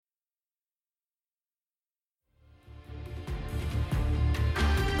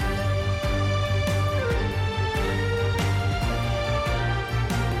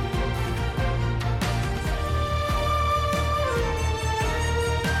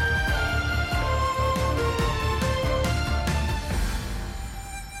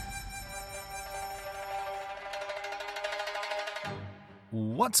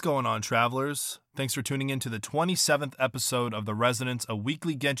What's going on, travelers? Thanks for tuning in to the 27th episode of The Resonance, a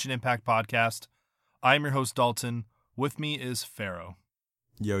weekly Genshin Impact podcast. I'm your host, Dalton. With me is Pharaoh.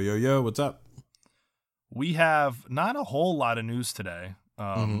 Yo, what's up? We have not a whole lot of news today.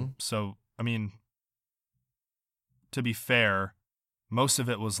 So, I mean, to be fair, most of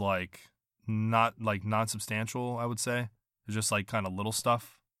it was not non-substantial, I would say. It's just kind of little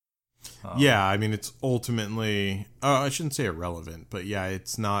stuff. Yeah, I mean, it's ultimately, I shouldn't say irrelevant, but yeah,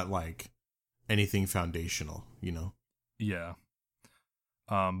 it's not anything foundational, you know? Yeah.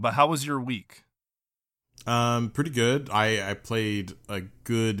 But how was your week? Pretty good. I played a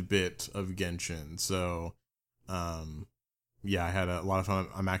good bit of Genshin, so, yeah, I had a lot of fun.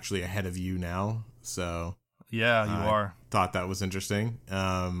 I'm actually ahead of you now, so. Yeah, you are. Thought that was interesting.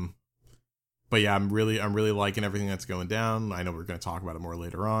 But yeah, I'm really liking everything that's going down. I know we're going to talk about it more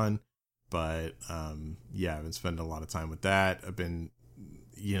later on, but yeah, I've been spending a lot of time with that. I've been,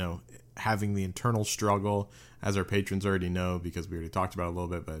 having the internal struggle, as our patrons already know, because we already talked about it a little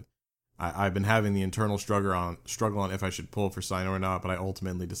bit, but I've been having the internal struggle on if I should pull for Sino or not, but I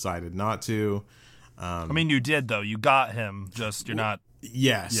ultimately decided not to. I mean, you did, though. You got him, just you're not.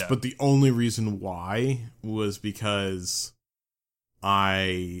 Yes, yeah. But the only reason why was because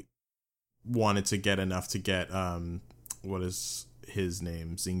I wanted to get enough to get, what is his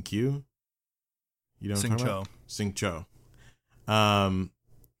name? Xingqiu? You know what I'm talking about? Xingqiu.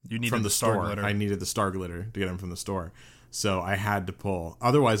 You needed from the star store. glitter. I needed the star glitter to get him from the store. So I had to pull.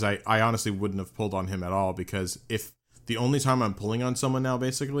 Otherwise, I honestly wouldn't have pulled on him at all, because if the only time I'm pulling on someone now,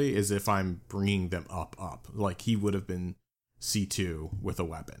 basically, is if I'm bringing them up. Like, he would have been C2 with a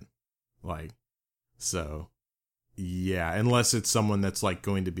weapon. So, yeah, unless it's someone that's,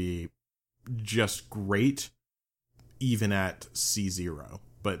 going to be just great, even at C0.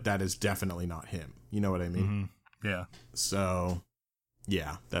 But that is definitely not him. You know what I mean? Mm-hmm. Yeah. So,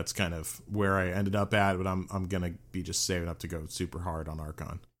 yeah, that's kind of where I ended up at, but I'm going to be just saving up to go super hard on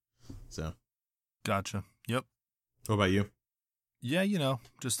Archon. So. Gotcha. Yep. What about you? Yeah,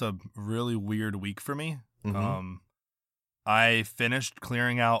 just a really weird week for me. Mm-hmm. I finished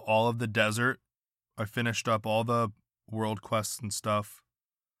clearing out all of the desert. I finished up all the world quests and stuff.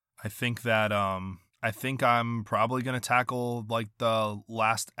 I think that I'm probably going to tackle the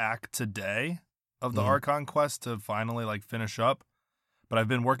last act today of the Archon quest to finally finish up. But I've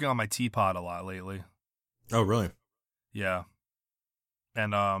been working on my teapot a lot lately. Oh, really? Yeah.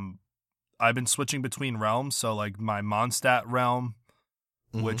 And I've been switching between realms, so my Mondstadt realm,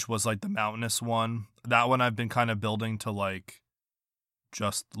 which was the mountainous one. That one I've been kind of building to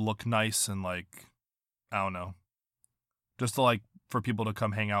just look nice and I don't know. Just to for people to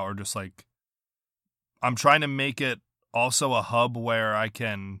come hang out, or just I'm trying to make it also a hub where I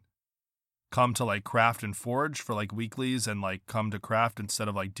can come to craft and forge for weeklies, and come to craft instead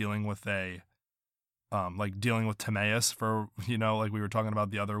of dealing with dealing with Timaeus for we were talking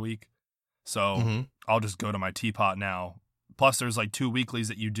about the other week. So I'll just go to my teapot now. Plus there's 2 weeklies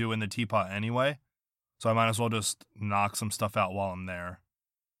that you do in the teapot anyway, so I might as well just knock some stuff out while I'm there.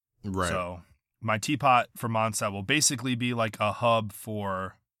 Right. So my teapot for Mondstadt will basically be a hub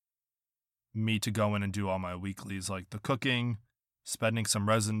for me to go in and do all my weeklies, the cooking, spending some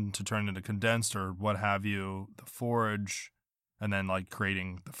resin to turn into condensed or what have you, the forage, and then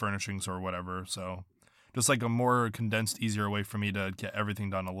creating the furnishings or whatever. So just a more condensed, easier way for me to get everything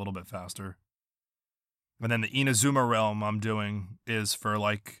done a little bit faster. And then the Inazuma realm I'm doing is for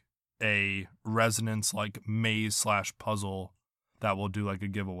a resonance maze/puzzle that we'll do a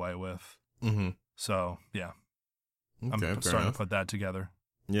giveaway with. Mm-hmm. So yeah, okay, I'm starting to put that together.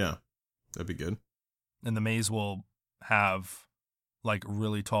 Yeah, that'd be good. And the maze will have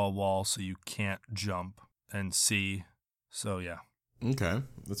really tall walls so you can't jump and see. So yeah. Okay,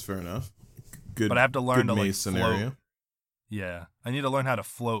 that's fair enough. Good. But I have to learn to maze scenario. float. Yeah, I need to learn how to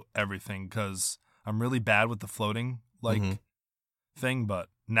float everything, because I'm really bad with the floating thing. But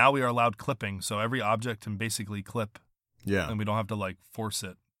now we are allowed clipping, so every object can basically clip. Yeah, and we don't have to force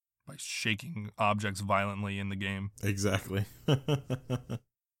it by shaking objects violently in the game. Exactly.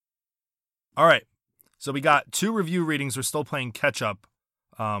 All right. So we got 2 review readings. We're still playing catch up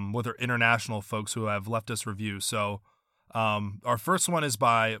with our international folks who have left us reviews. So our first one is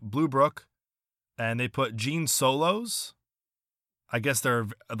by Blue Brook, and they put Gene Solos. I guess they're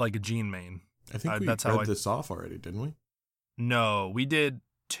a Gene main. I think we read this off already, didn't we? No, we did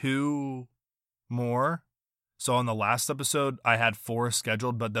 2 more. So on the last episode, I had 4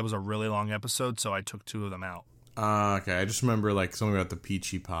 scheduled, but that was a really long episode, so I took 2 of them out. Okay. I just remember something about the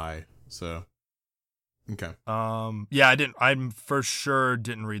peachy pie. So, okay. Yeah, I didn't. I'm for sure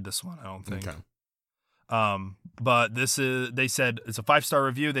didn't read this one, I don't think. Okay. But they said it's a 5-star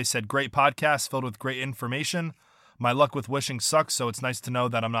review. They said, great podcast filled with great information. My luck with wishing sucks, so it's nice to know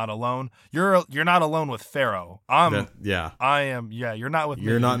that I'm not alone. You're not alone with Pharaoh. I am. Yeah, you're not with me.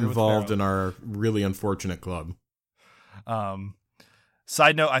 You're not involved in our really unfortunate club.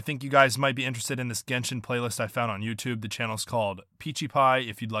 Side note, I think you guys might be interested in this Genshin playlist I found on YouTube. The channel's called Peachy Pie.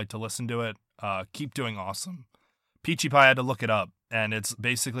 If you'd like to listen to it, keep doing awesome. Peachy Pie, I had to look it up, and it's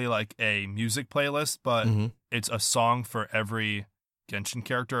basically like a music playlist, but it's a song for every Genshin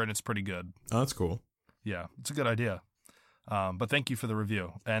character, and it's pretty good. Oh, that's cool. Yeah, it's a good idea. But thank you for the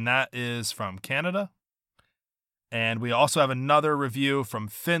review. And that is from Canada. And we also have another review from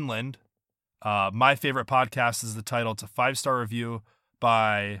Finland. My favorite podcast is the title. It's a 5-star review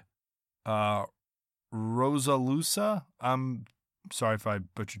by Rosalusa. I'm sorry if I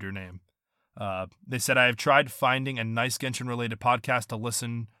butchered your name. They said, I have tried finding a nice Genshin-related podcast to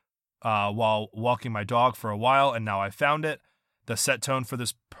listen while walking my dog for a while, and now I found it. The set tone for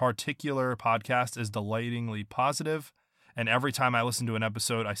this particular podcast is delightingly positive, and every time I listen to an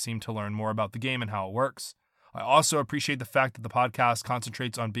episode, I seem to learn more about the game and how it works. I also appreciate the fact that the podcast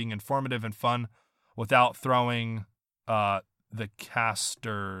concentrates on being informative and fun without throwing the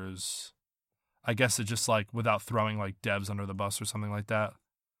casters. I guess it's just like without throwing like devs under the bus or something like that.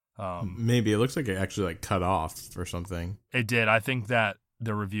 Maybe it looks like it actually like cut off or something. It did. I think that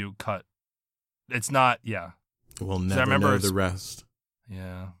the review cut. It's not. Yeah. We'll never know the rest.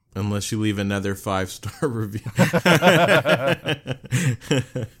 Yeah. Unless you leave another 5-star review.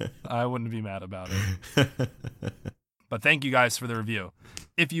 I wouldn't be mad about it. But thank you guys for the review.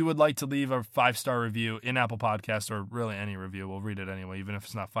 If you would like to leave a 5-star review in Apple Podcasts, or really any review, we'll read it anyway, even if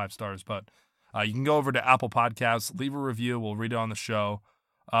it's not 5 stars. But you can go over to Apple Podcasts, leave a review. We'll read it on the show.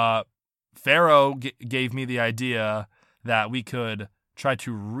 Pharaoh gave me the idea that we could try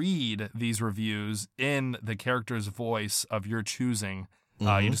to read these reviews in the character's voice of your choosing.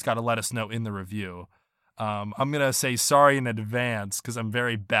 You just got to let us know in the review. I'm going to say sorry in advance because I'm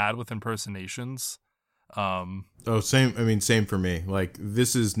very bad with impersonations. Same. I mean, same for me. Like,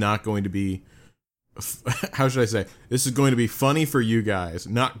 this is not going to be, how should I say? This is going to be funny for you guys,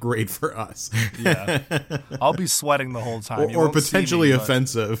 not great for us. Yeah. I'll be sweating the whole time. Or potentially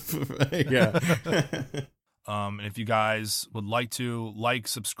offensive. Yeah. And if you guys would like to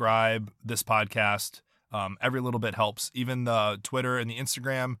subscribe this podcast, every little bit helps. Even the Twitter and the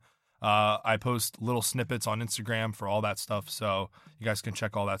Instagram, I post little snippets on Instagram for all that stuff. So you guys can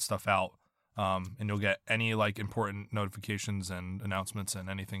check all that stuff out. And you'll get any like important notifications and announcements and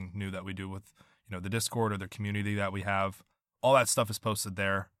anything new that we do with, the Discord or the community that we have. All that stuff is posted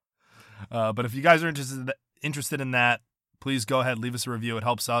there. But if you guys are interested in that, please go ahead, leave us a review. It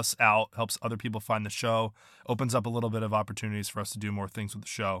helps us out, helps other people find the show, opens up a little bit of opportunities for us to do more things with the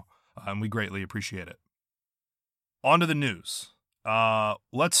show. And we greatly appreciate it. On to the news.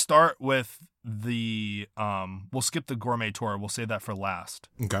 Let's start with we'll skip the gourmet tour. We'll save that for last.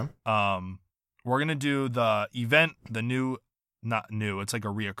 Okay. We're going to do the event, not new. It's like a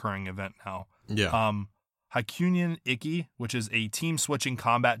reoccurring event now. Yeah. Hakunin Ikki, which is a team switching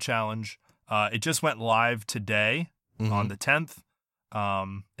combat challenge. It just went live today on the 10th.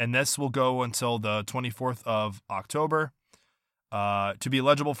 And this will go until the 24th of October. To be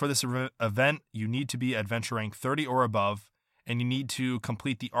eligible for this event, you need to be adventure rank 30 or above, and you need to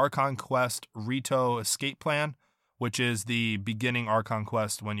complete the Archon Quest Rito Escape Plan, which is the beginning Archon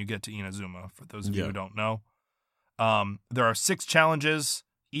Quest when you get to Inazuma, for those of you who don't know. There are 6 challenges.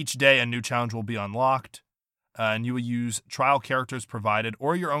 Each day, a new challenge will be unlocked, and you will use trial characters provided,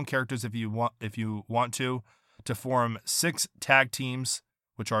 or your own characters if you want to form 6 tag teams,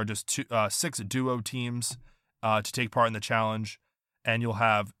 which are just 6 duo teams, to take part in the challenge. And you'll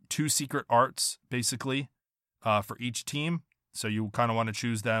have 2 secret arts, basically, for each team. So you kind of want to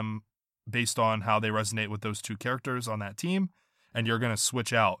choose them based on how they resonate with those 2 characters on that team. And you're going to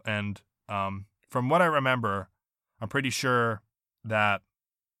switch out. And from what I remember, I'm pretty sure that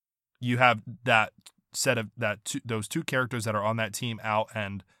you have that set of those 2 characters that are on that team out.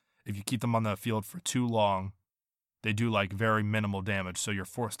 And if you keep them on the field for too long, they do like very minimal damage. So you're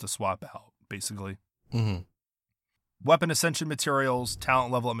forced to swap out, basically. Mm-hmm. Weapon Ascension materials,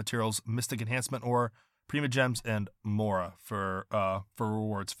 talent level up materials, Mystic Enhancement Ore, Prima Gems, and Mora for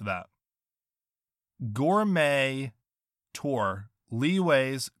rewards for that. Gourmet Tour, Li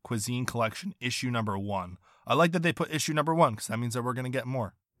Wei's Cuisine Collection, issue number 1. I like that they put issue number 1 because that means that we're going to get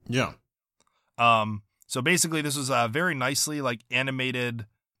more. Yeah. So basically this was a very nicely like animated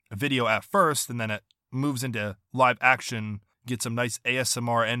video at first, and then it moves into live action, get some nice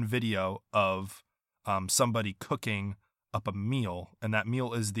ASMR and video of somebody cooking up a meal, and that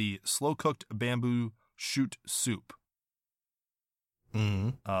meal is the slow-cooked bamboo Shoot Soup.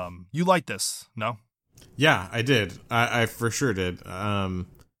 Mm-hmm. You like this, no? Yeah, I did. I for sure did.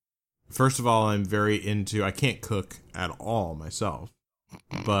 First of all, I'm very into. I can't cook at all myself,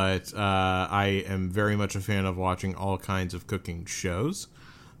 but I am very much a fan of watching all kinds of cooking shows.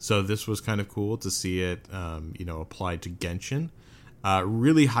 So this was kind of cool to see it, applied to Genshin.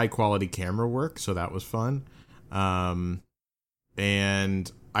 Really high quality camera work, so that was fun. And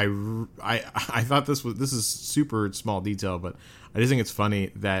I thought this is super small detail, but I just think it's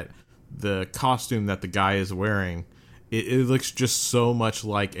funny that the costume that the guy is wearing, it looks just so much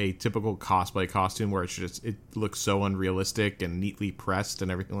like a typical cosplay costume, where it looks so unrealistic and neatly pressed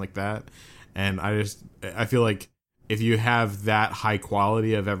and everything like that. And I feel like if you have that high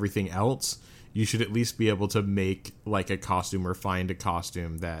quality of everything else, you should at least be able to make like a costume or find a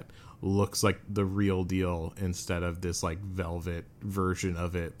costume that looks like the real deal instead of this like velvet version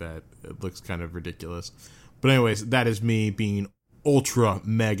of it that it looks kind of ridiculous. But anyways, that is me being ultra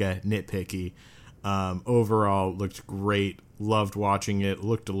mega nitpicky. Overall looked great, loved watching it,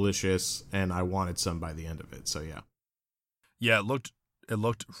 looked delicious, and I wanted some by the end of it. So yeah, it looked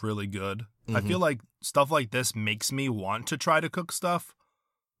really good. I feel like stuff like this makes me want to try to cook stuff,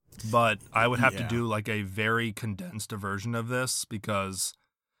 but I would have to do like a very condensed version of this, because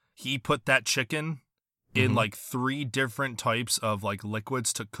he put that chicken in like 3 different types of like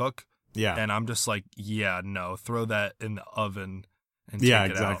liquids to cook. Yeah. And I'm just like, yeah, no, throw that in the oven and yeah,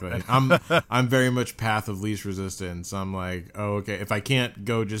 take it exactly. out. I'm very much path of least resistance. I'm like, oh, okay, if I can't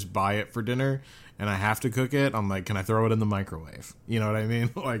go just buy it for dinner and I have to cook it, I'm like, can I throw it in the microwave? You know what I mean?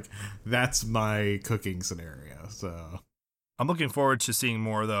 Like, that's my cooking scenario. So I'm looking forward to seeing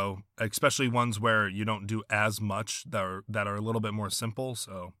more, though, especially ones where you don't do as much, that are a little bit more simple.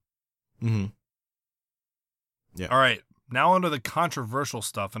 So, yeah. All right, now onto the controversial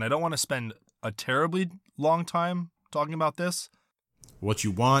stuff, and I don't want to spend a terribly long time talking about this. What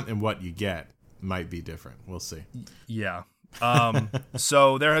you want and what you get might be different. We'll see. Yeah.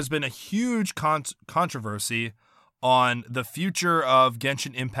 So there has been a huge controversy on the future of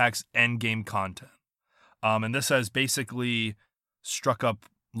Genshin Impact's endgame content. And this has basically struck up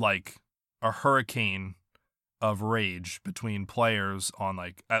like a hurricane of rage between players on,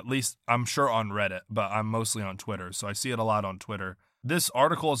 like, at least I'm sure on Reddit, but I'm mostly on Twitter, so I see it a lot on Twitter. This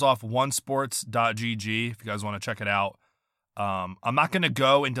article is off onesports.gg if you guys want to check it out. I'm not going to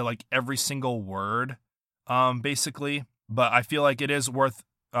go into like every single word, basically, but I feel like it is worth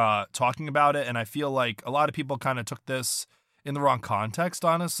talking about it, and I feel like a lot of people kind of took this in the wrong context,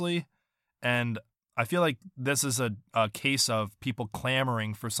 honestly, and I feel like this is a case of people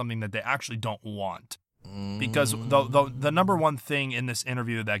clamoring for something that they actually don't want. Because the number one thing in this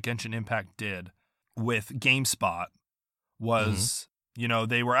interview that Genshin Impact did with GameSpot was,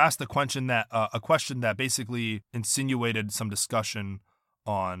 they were asked a question that basically insinuated some discussion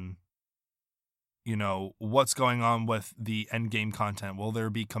on, what's going on with the endgame content. Will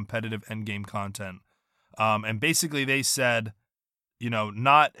there be competitive endgame content? And basically they said,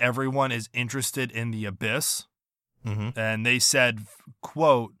 not everyone is interested in the Abyss. And they said,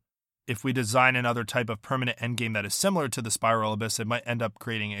 quote, if we design another type of permanent endgame that is similar to the Spiral Abyss, it might end up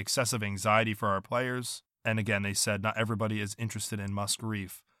creating excessive anxiety for our players. And again, they said not everybody is interested in Musk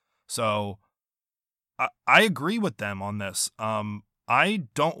Reef. So I agree with them on this. I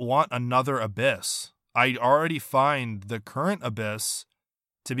don't want another Abyss. I already find the current Abyss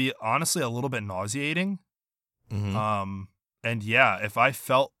to be honestly a little bit nauseating. And yeah,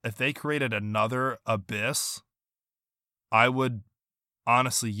 if they created another Abyss, I would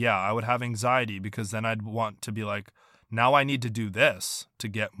honestly, I would have anxiety, because then I'd want to be like, now I need to do this to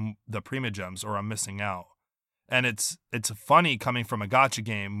get the Primogems or I'm missing out. And it's funny coming from a gacha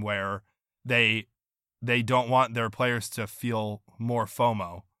game where they don't want their players to feel more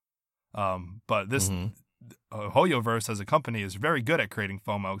FOMO. But this HoYoverse as a company is very good at creating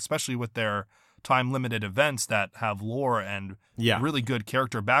FOMO, especially with their time-limited events that have lore and really good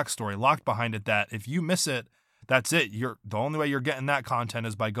character backstory locked behind it, that if you miss it, that's it. The only way you're getting that content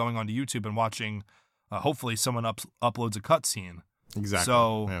is by going onto YouTube and watching. Hopefully, someone uploads a cutscene. Exactly.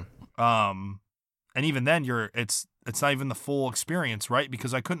 So, and even then, it's not even the full experience, right?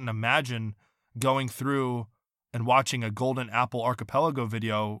 Because I couldn't imagine going through and watching a Golden Apple Archipelago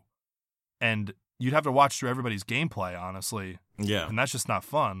video, and you'd have to watch through everybody's gameplay, honestly. Yeah, and that's just not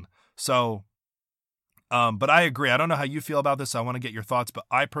fun. So, but I agree. I don't know how you feel about this. I want to get your thoughts, but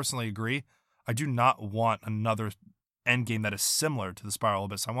I personally agree. I do not want another endgame that is similar to the Spiral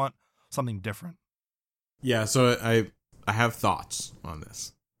Abyss. I want something different. Yeah, so I have thoughts on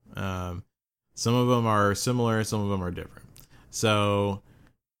this. Some of them are similar, some of them are different. So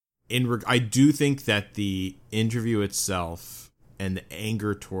I do think that the interview itself and the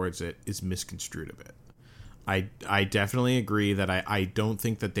anger towards it is misconstrued a bit. I definitely agree that I don't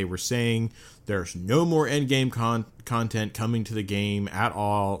think that they were saying there's no more endgame content coming to the game at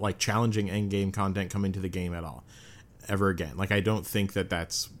all, like challenging endgame content coming to the game at all, ever again. Like, I don't think that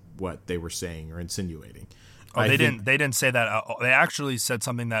that's what they were saying or insinuating. Oh, they didn't say that. They actually said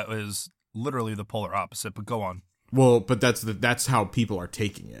something that was literally the polar opposite, but go on. Well, but that's how people are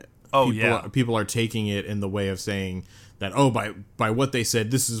taking it. People are taking it in the way of saying that, oh, by what they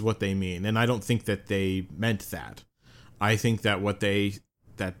said, this is what they mean. And I don't think that they meant that. I think that what they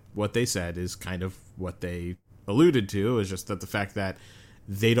said is kind of what they alluded to, is just that the fact that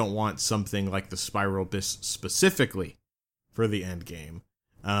they don't want something like the Spiral Abyss specifically for the end game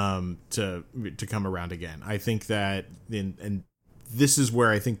to come around again. I think that and this is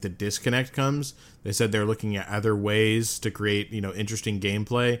where I think the disconnect comes. They said they're looking at other ways to create, interesting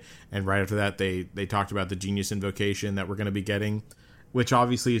gameplay, and right after that they talked about the Genius Invocation that we're going to be getting, which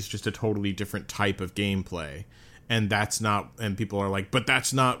obviously is just a totally different type of gameplay. And that's not, and people are like, but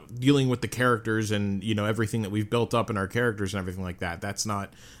that's not dealing with the characters and, everything that we've built up in our characters and everything like that. That's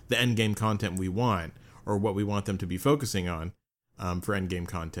not the end game content we want, or what we want them to be focusing on for end game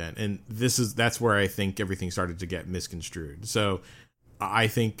content. And that's where I think everything started to get misconstrued. So I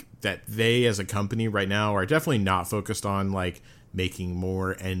think that they, as a company right now, are definitely not focused on like making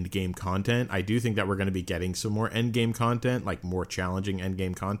more end game content. I do think that we're going to be getting some more end game content, like more challenging end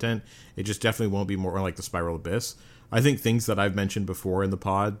game content. It just definitely won't be more like the Spiral Abyss. I think things that I've mentioned before in the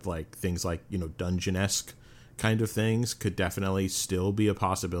pod, like things like, dungeon-esque kind of things, could definitely still be a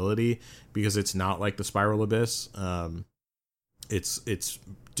possibility, because it's not like the Spiral Abyss. It's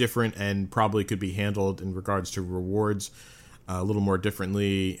different and probably could be handled in regards to rewards a little more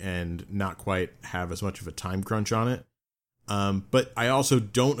differently and not quite have as much of a time crunch on it. But I also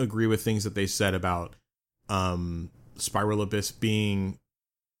don't agree with things that they said about Spiral Abyss being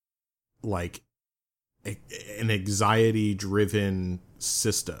like an anxiety-driven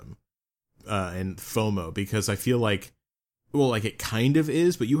system and FOMO, because I feel like, it kind of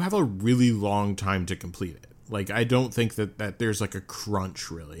is, but you have a really long time to complete it. Like, I don't think that there's like a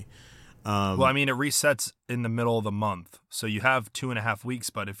crunch, really. It resets in the middle of the month, so you have 2.5 weeks.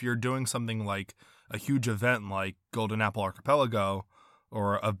 But if you're doing something like a huge event like Golden Apple Archipelago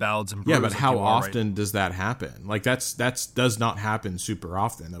or of Ballads and Brews, but how often does that happen? Like, that's does not happen super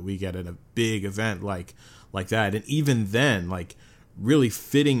often, that we get at a big event like that. And even then, like, really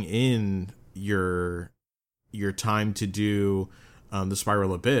fitting in your time to do the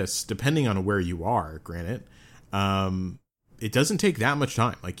Spiral Abyss, depending on where you are, granted, it doesn't take that much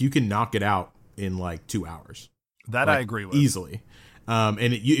time. Like, you can knock it out in like 2 hours. That I agree with. Easily.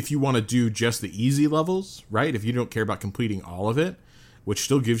 If you want to do just the easy levels, right? If you don't care about completing all of it, which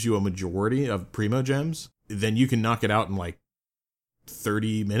still gives you a majority of Primo Gems, then you can knock it out in like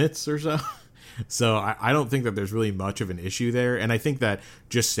 30 minutes or so. So I don't think that there's really much of an issue there. And I think that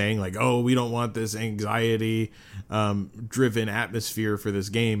just saying like, oh, we don't want this anxiety driven atmosphere for this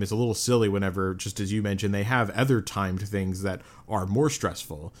game is a little silly whenever, just as you mentioned, they have other timed things that are more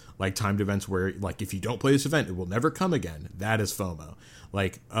stressful, like timed events where, like, if you don't play this event, it will never come again. That is FOMO.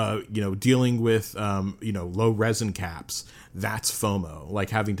 Like, dealing with, low resin caps, that's FOMO. Like,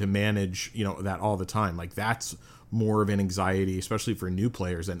 having to manage, that all the time. Like, that's more of an anxiety, especially for new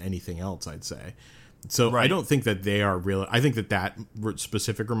players, than anything else, I'd say. So right. I don't think that they are really, I think that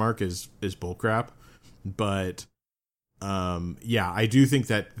specific remark is bullcrap. But, I do think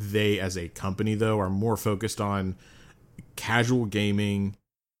that they, as a company, though, are more focused on casual gaming,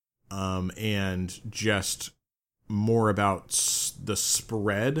 and just more about the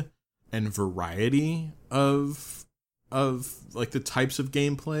spread and variety of like the types of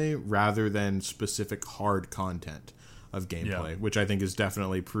gameplay, rather than specific hard content of gameplay, which I think is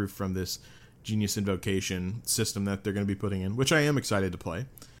definitely proof from this Genius Invocation system that they're going to be putting in, which I am excited to play.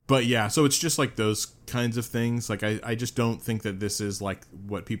 But yeah, so it's just like those kinds of things. Like, I just don't think that this is like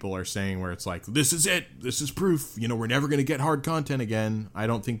what people are saying, where it's like, this is it, this is proof, we're never going to get hard content again. I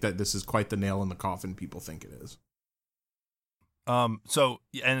don't think that this is quite the nail in the coffin people think it is. So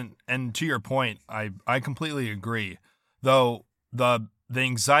and to your point, I completely agree. Though the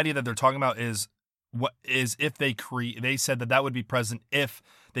anxiety that they're talking about is what is if they said that would be present if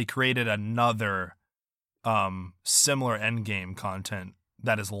they created another similar endgame content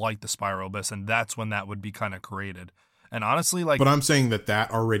that is like the Spiral Abyss, and that's when that would be kind of created. And honestly, like, but I'm saying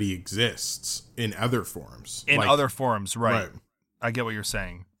that already exists in other forms. Other forms, right? I get what you're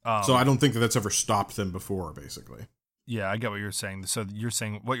saying. So I don't think that that's ever stopped them before, basically. Yeah, I get what you're saying. So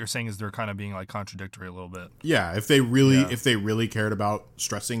what you're saying is they're kind of being like contradictory a little bit. Yeah, if they really cared about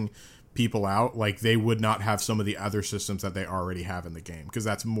stressing people out, like they would not have some of the other systems that they already have in the game, because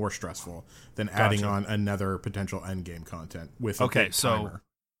that's more stressful than adding on another potential end game content with a big timer.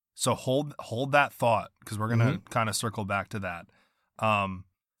 So hold that thought, because we're gonna kind of circle back to that.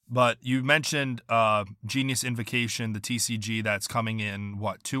 But you mentioned Genius Invocation, the TCG that's coming in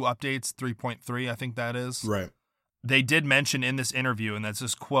 2 updates, 3.3, I think that is. Right. They did mention in this interview, and that's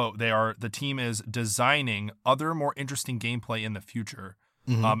this quote, the team is designing other more interesting gameplay in the future.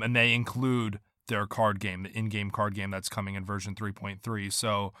 And they include their card game, the in-game card game that's coming in version 3.3.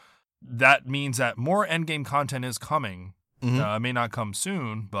 So that means that more end-game content is coming. It may not come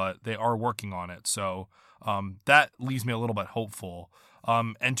soon, but they are working on it. So that leaves me a little bit hopeful.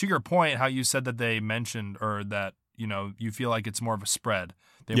 And to your point, how you said that they mentioned, or that, you feel like it's more of a spread.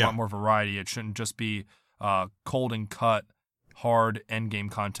 They want more variety. It shouldn't just be cold and cut, hard end-game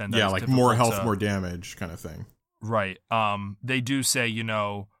content. Like more health, more damage kind of thing. Right. They do say,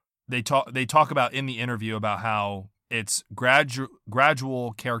 they talk about in the interview about how it's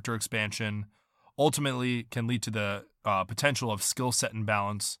gradual character expansion ultimately can lead to the potential of skill set and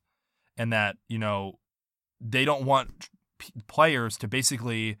balance, and that, they don't want players to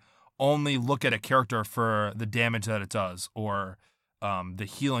basically only look at a character for the damage that it does, or the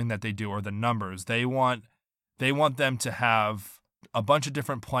healing that they do, or the numbers. They want them to have a bunch of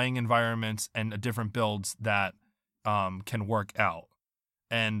different playing environments and different builds that can work out.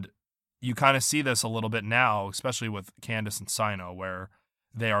 And you kind of see this a little bit now, especially with Candace and Sino, where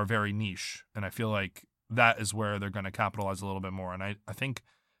they are very niche. And I feel like that is where they're going to capitalize a little bit more. And I think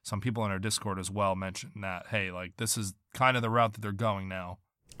some people in our Discord as well mentioned that, hey, like, this is kind of the route that they're going now.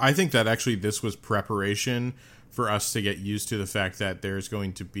 I think that actually this was preparation for us to get used to the fact that there's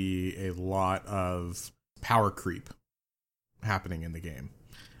going to be a lot of power creep happening in the game.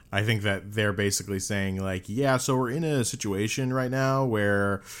 I think that they're basically saying, like, yeah, so we're in a situation right now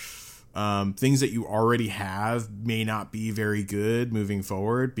where things that you already have may not be very good moving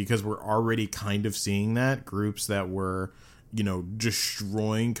forward, because we're already kind of seeing that groups that were,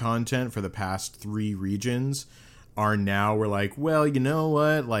 destroying content for the past 3 regions are now, we're like, well, you know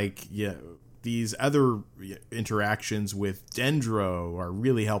what? Like, yeah, these other interactions with Dendro are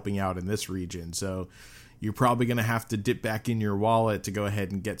really helping out in this region. So you're probably going to have to dip back in your wallet to go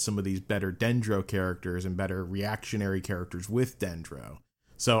ahead and get some of these better Dendro characters and better reactionary characters with Dendro.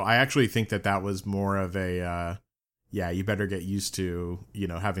 So I actually think that was more of a, you better get used to,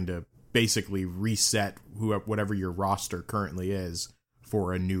 having to basically reset whatever your roster currently is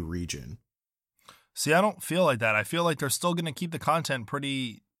for a new region. See, I don't feel like that. I feel like they're still going to keep the content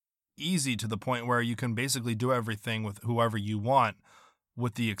pretty easy, to the point where you can basically do everything with whoever you want,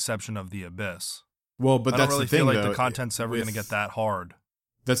 with the exception of the Abyss. Well, but that's the thing, I don't really feel like though, the content's ever going to get that hard.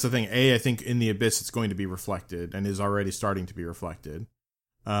 That's the thing. I think in the Abyss it's going to be reflected, and is already starting to be reflected.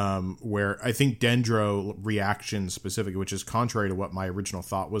 Where I think Dendro reactions specifically, which is contrary to what my original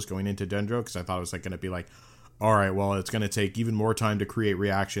thought was going into Dendro, because I thought it was going to be like, all right, well, it's going to take even more time to create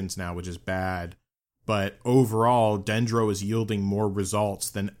reactions now, which is bad. But overall, Dendro is yielding more results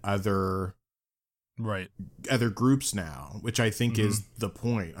than other groups now, which I think is the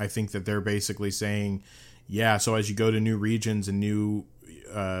point. I think that they're basically saying, yeah, so as you go to new regions and new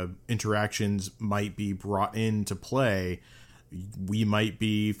interactions might be brought into play, we might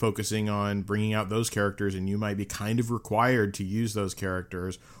be focusing on bringing out those characters, and you might be kind of required to use those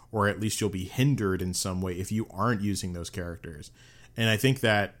characters, or at least you'll be hindered in some way if you aren't using those characters. And I think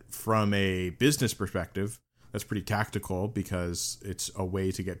that from a business perspective, that's pretty tactical, because it's a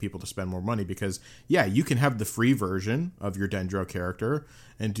way to get people to spend more money. Because, yeah, you can have the free version of your Dendro character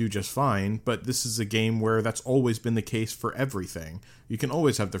and do just fine, but this is a game where that's always been the case for everything. You can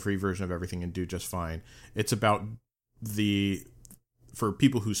always have the free version of everything and do just fine. It's about for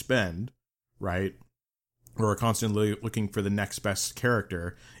people who spend, right, or are constantly looking for the next best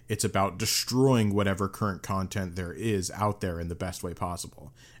character, it's about destroying whatever current content there is out there in the best way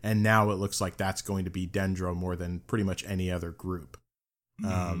possible. And now it looks like that's going to be Dendro more than pretty much any other group.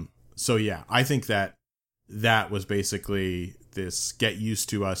 So yeah, I think that was basically this get used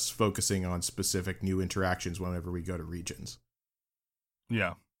to us focusing on specific new interactions whenever we go to regions.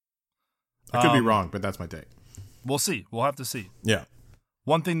 Yeah. I could be wrong, but that's my take. We'll see. We'll have to see. Yeah.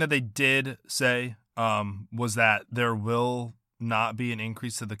 One thing that they did say was that there will not be an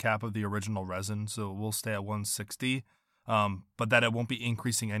increase to the cap of the original resin, so it will stay at 160, but that it won't be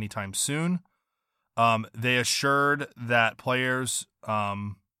increasing anytime soon. They assured that players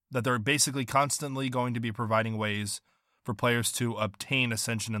that they're basically constantly going to be providing ways for players to obtain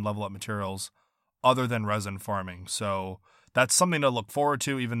Ascension and level up materials other than resin farming. So that's something to look forward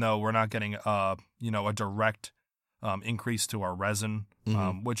to, even though we're not getting a direct increase to our resin,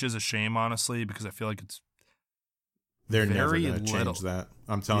 which is a shame, honestly, because I feel like they're never very going to little. change that.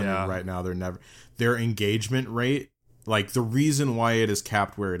 I'm telling you right now, their engagement rate, like the reason why it is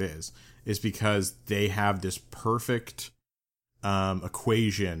capped where it is because they have this perfect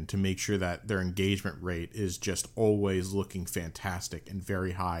equation to make sure that their engagement rate is just always looking fantastic and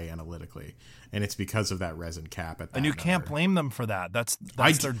very high analytically, and it's because of that resin cap at that and you number. can't blame them for that. That's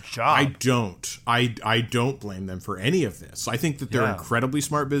their job. I don't blame them for any of this. I think that they're incredibly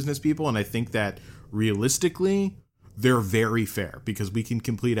smart business people, and I think that realistically they're very fair because we can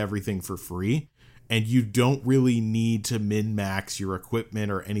complete everything for free, and you don't really need to min-max your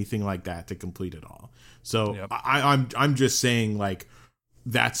equipment or anything like that to complete it all. So I'm just saying, like,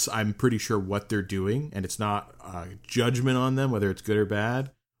 I'm pretty sure what they're doing, and it's not a judgment on them whether it's good or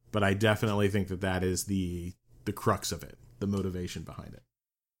bad, but I definitely think that is the crux of it, the motivation behind it.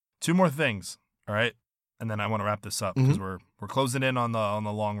 2 more things, all right, and then I want to wrap this up because we're closing in on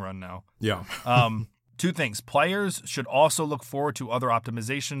the long run now. Yeah. 2 things. Players should also look forward to other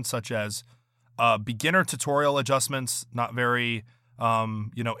optimizations such as beginner tutorial adjustments, not very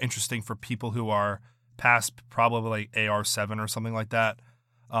interesting for people who are past probably like AR7 or something like that.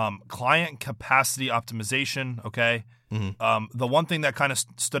 Client capacity optimization, okay? The one thing that kind of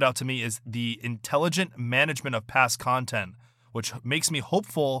stood out to me is the intelligent management of past content, which makes me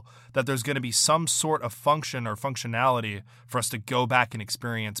hopeful that there's going to be some sort of function or functionality for us to go back and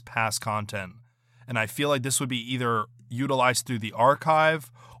experience past content. And I feel like this would be either utilized through the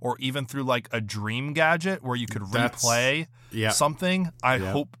archive or even through like a dream gadget where you could replay something. I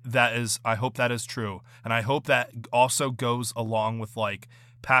hope that is true. And I hope that also goes along with like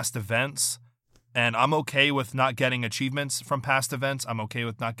past events. And I'm okay with not getting achievements from past events. I'm okay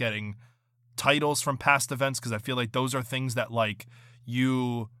with not getting titles from past events because I feel like those are things that like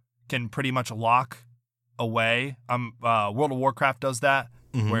you can pretty much lock away. World of Warcraft does that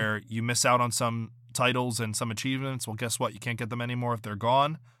where you miss out on some titles and some achievements. Well, guess what? You can't get them anymore if they're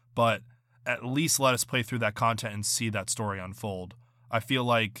gone. But at least let us play through that content and see that story unfold. I feel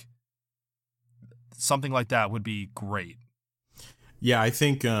like something like that would be great. Yeah, I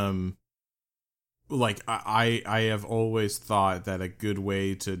think like I have always thought that a good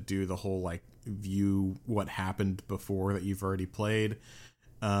way to do the whole like view what happened before that you've already played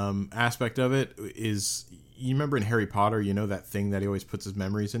aspect of it is, you remember in Harry Potter, that thing that he always puts his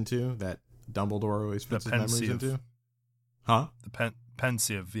memories into, that Dumbledore always puts his memories into? Huh? The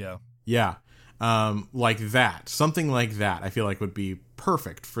pensive, yeah. Yeah. Like that. Something like that I feel like would be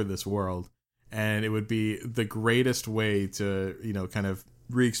perfect for this world. And it would be the greatest way to, kind of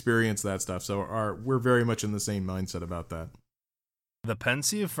re-experience that stuff. So we're very much in the same mindset about that. The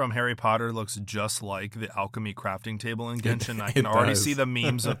pensive from Harry Potter looks just like the alchemy crafting table in Genshin. I can already see the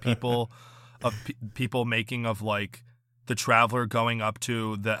memes of people making of like the traveler going up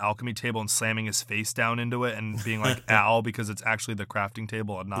to the alchemy table and slamming his face down into it and being like, ow, because it's actually the crafting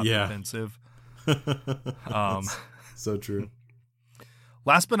table and not the pensive. So true.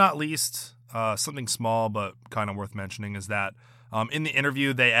 Last but not least, something small but kind of worth mentioning is that in the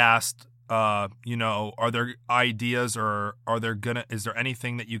interview they asked, are there ideas or is there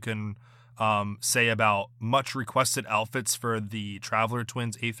anything that you can say about much requested outfits for the Traveler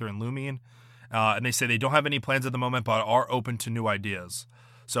twins, Aether and Lumine? And they say they don't have any plans at the moment, but are open to new ideas.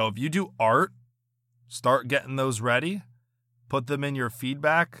 So if you do art, start getting those ready, put them in your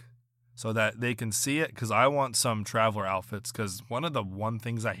feedback so that they can see it. Because I want some Traveler outfits. Because one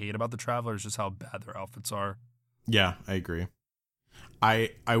things I hate about the Traveler is just how bad their outfits are. Yeah, I agree.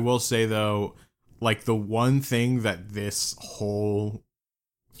 I will say though, like the one thing that this whole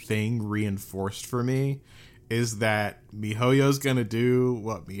thing reinforced for me is that MiHoYo's gonna do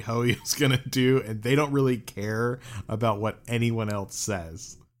what MiHoYo's gonna do, and they don't really care about what anyone else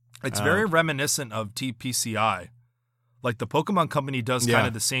says. It's very reminiscent of TPCI. Like the Pokemon Company does kind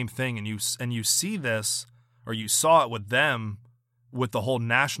of the same thing, and you see this, or you saw it with them with the whole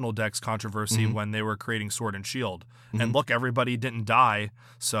National Dex controversy when they were creating Sword and Shield. And look, everybody didn't die,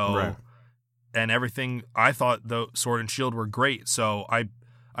 so and everything. I thought the Sword and Shield were great, so I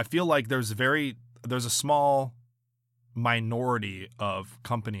feel like there's a small minority of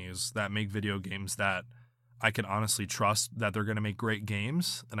companies that make video games that I can honestly trust that they're going to make great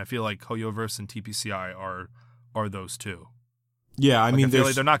games, and I feel like HoYoverse and TPCI are those two. Yeah, I feel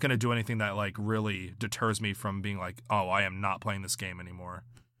like they're not going to do anything that like really deters me from being like, oh, I am not playing this game anymore.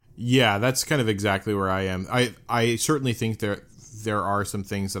 Yeah, that's kind of exactly where I am. I certainly think there are some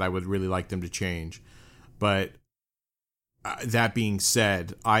things that I would really like them to change, but that being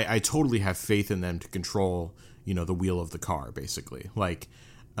said, I totally have faith in them to control, the wheel of the car, basically. Like,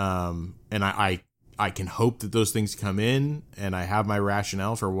 and I can hope that those things come in, and I have my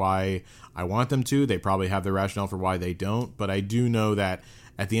rationale for why I want them to. They probably have the rationale for why they don't, but I do know that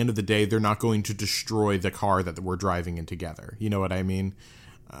at the end of the day, they're not going to destroy the car that we're driving in together. You know what I mean?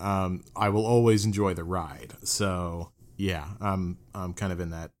 I will always enjoy the ride. So yeah, I'm kind of in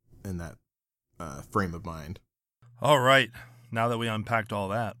that frame of mind. All right. Now that we unpacked all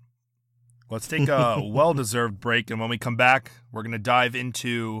that, let's take a well-deserved break. And when we come back, we're going to dive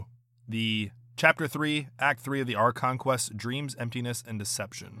into the Chapter 3, Act 3 of the Archon Quest, Dreams, Emptiness, and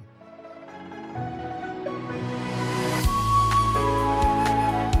Deception.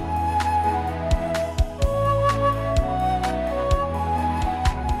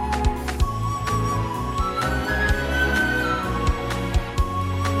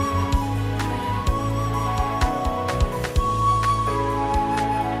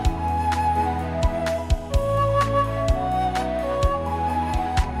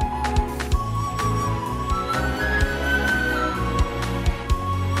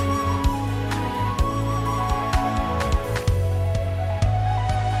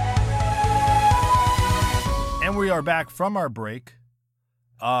 We are back from our break.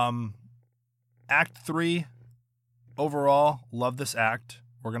 Act 3, overall, love this act.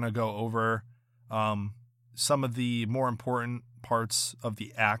 We're going to go over some of the more important parts of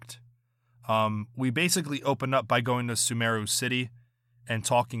the act. We basically open up by going to Sumeru City and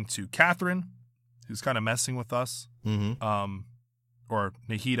talking to Catherine, who's kind of messing with us. Mm-hmm. Or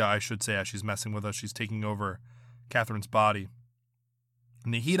Nahida, I should say, as she's messing with us. She's taking over Catherine's body.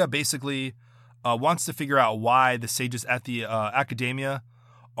 Nahida basically wants to figure out why the sages at the academia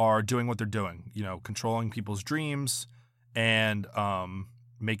are doing what they're doing, controlling people's dreams and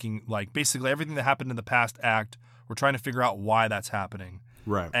making, like, basically everything that happened in the past act. We're trying to figure out why that's happening.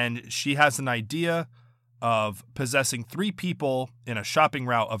 Right. And she has an idea of possessing 3 people in a shopping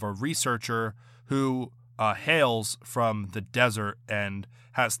route of a researcher who hails from the desert and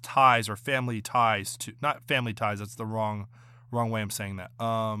has ties or family ties to, not family ties, that's the wrong way I'm saying that.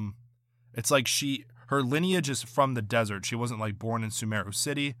 It's like her lineage is from the desert. She wasn't like born in Sumeru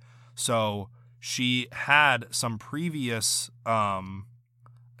City. So she had some previous, I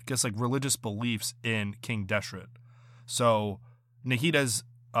guess, like religious beliefs in King Deshret. So Nahida's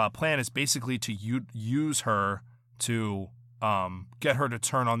plan is basically to use her to get her to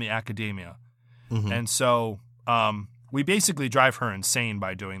turn on the academia. Mm-hmm. And so we basically drive her insane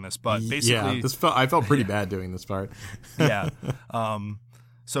by doing this. But basically, yeah, I felt pretty bad doing this part. Yeah.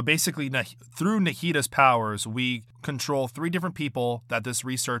 So basically, through Nahida's powers, we control 3 different people that this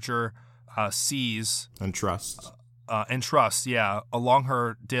researcher sees and trusts. Along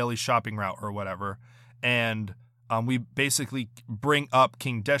her daily shopping route or whatever. And we basically bring up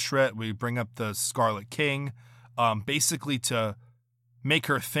King Deshret. We bring up the Scarlet King, basically to make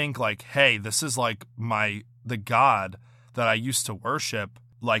her think like, hey, this is like the god that I used to worship.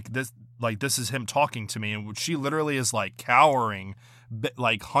 Like this is him talking to me. And she literally is like cowering,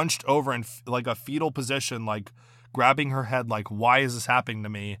 like hunched over in like a fetal position, like grabbing her head, like, why is this happening to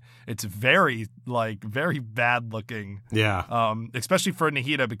me? It's very bad looking. Yeah. Especially for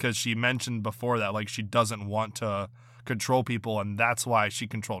Nahida, because she mentioned before that, like, she doesn't want to control people, and that's why she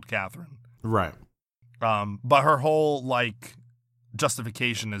controlled Catherine. Right. But her whole, like,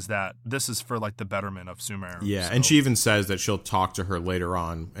 justification is that this is for, like, the betterment of Sumeru. Yeah, so. And she even says that she'll talk to her later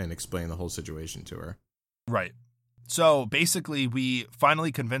on and explain the whole situation to her. Right. So basically, we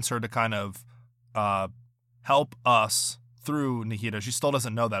finally convince her to kind of help us through Nahida. She still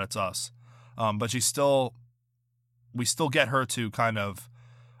doesn't know that it's us, but we still get her to kind of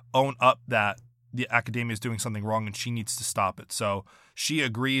own up that the academia is doing something wrong and she needs to stop it. So she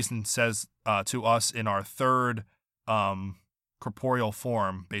agrees and says to us in our third corporeal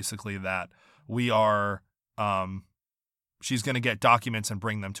form, basically, that we are she's going to get documents and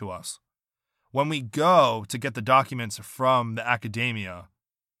bring them to us. When we go to get the documents from the academia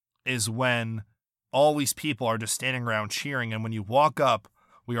is when all these people are just standing around cheering. And when you walk up,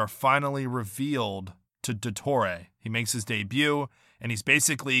 we are finally revealed to Dottore. He makes his debut, and he's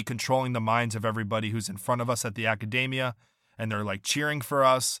basically controlling the minds of everybody who's in front of us at the academia. And they're like cheering for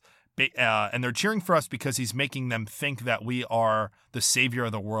us. And they're cheering for us because he's making them think that we are the savior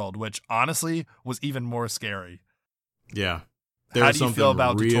of the world, which honestly was even more scary. Yeah. How do you feel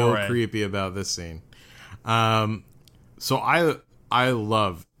about real Dottore? Creepy about this scene. So I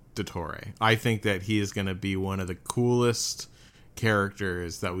love Dottore. I think that he is going to be one of the coolest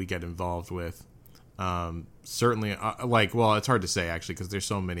characters that we get involved with. Certainly, it's hard to say actually because there's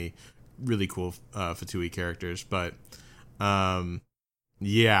so many really cool Fatui characters, but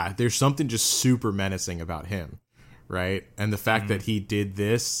Yeah, there's something just super menacing about him, right? And the fact that he did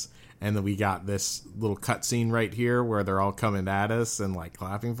this, and then we got this little cutscene right here where they're all coming at us and like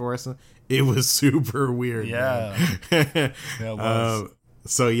clapping for us. It was super weird. Yeah, man. yeah, it was.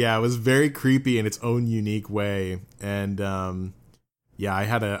 So yeah, it was very creepy in its own unique way, and yeah, I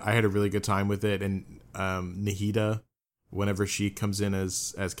had a really good time with it. And Nahida, whenever she comes in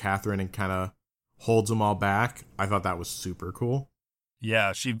as Catherine and kind of holds them all back, I thought that was super cool.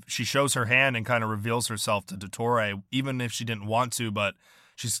 Yeah, she shows her hand and kind of reveals herself to Dottore, even if she didn't want to, but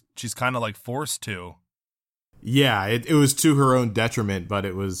she's kind of like forced to. Yeah, it was to her own detriment, but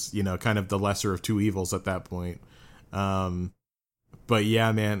it was, kind of the lesser of two evils at that point. But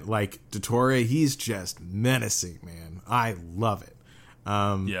yeah, man, like Dottore, he's just menacing, man. I love it.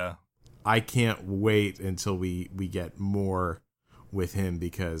 Yeah. I can't wait until we get more with him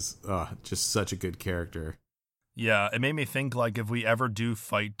because just such a good character. Yeah, it made me think like if we ever do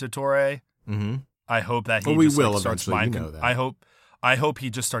fight Dottore, I hope that he we just, will like, starts eventually. mind. You know that. I hope he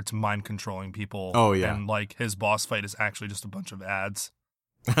just starts mind controlling people. Oh yeah, and like his boss fight is actually just a bunch of ads.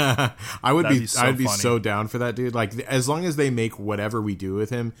 I'd be so down for that, dude. Like as long as they make whatever we do with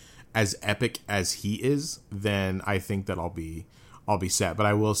him as epic as he is, then I think that I'll be set. But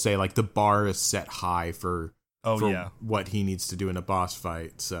I will say, like, the bar is set high for what he needs to do in a boss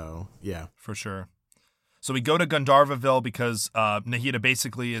fight. So yeah, for sure. So we go to Gandharvaville because Nahida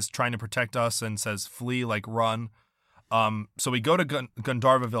basically is trying to protect us and says flee, like run. So we go to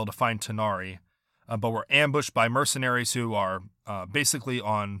Gandharvaville to find Tanari, but we're ambushed by mercenaries who are basically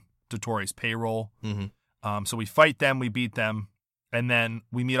on Dottore's payroll. So we fight them, we beat them, and then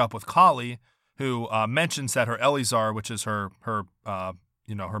we meet up with Kali, who mentions that her Elizar, which is her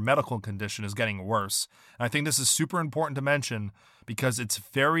medical condition, is getting worse. And I think this is super important to mention because it's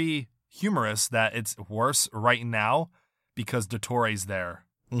very humorous that it's worse right now because Dottore's there.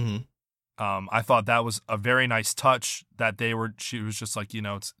 I thought that was a very nice touch that she was just like,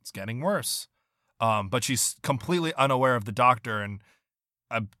 it's getting worse. But she's completely unaware of the doctor, and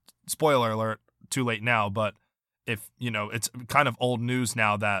spoiler alert, too late now, but if, it's kind of old news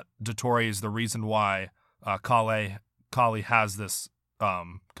now that Dottore is the reason why Kali has this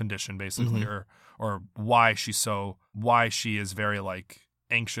condition, basically, or why she is very like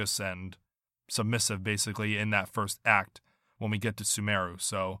anxious and submissive, basically, in that first act when we get to Sumeru.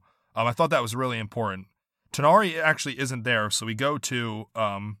 So I thought that was really important. Tanari actually isn't there, so we go to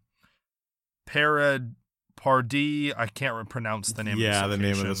Pardi. I can't pronounce the name. Yeah, of the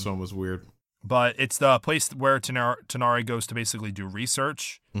name of this one was weird. But it's the place where Tanari goes to basically do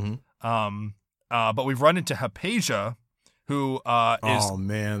research. But we've run into Hypatia, who is... Oh,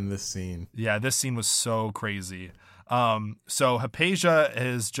 man, this scene. Yeah, this scene was so crazy. So Hypatia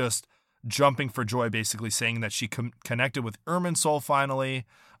is just jumping for joy, basically saying that she connected with Irminsul finally,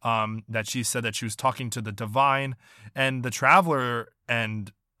 that she said that she was talking to the divine, and the Traveler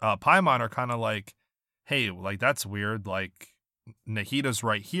and Paimon are kind of like, hey, like, that's weird, like, Nahida's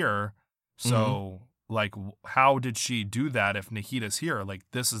right here, so, like, how did she do that if Nahida's here? Like,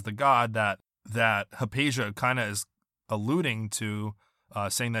 this is the god that Hypatia kind of is alluding to,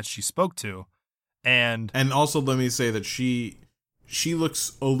 saying that she spoke to. And also let me say that she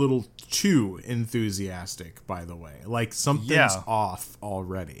looks a little too enthusiastic, by the way. Like something's off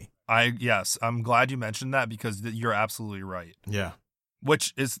already. Yes, I'm glad you mentioned that because you're absolutely right. Yeah.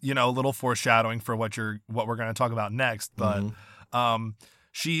 Which is, a little foreshadowing for what we're going to talk about next, but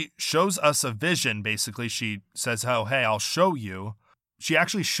she shows us a vision, basically. She says, "Oh, hey, I'll show you." She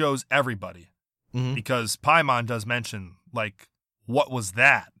actually shows everybody because Paimon does mention, like, what was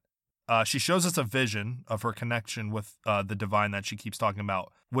that? She shows us a vision of her connection with the divine that she keeps talking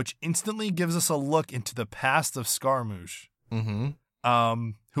about, which instantly gives us a look into the past of Scaramouche, who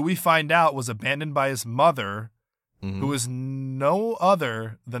we find out was abandoned by his mother, who is no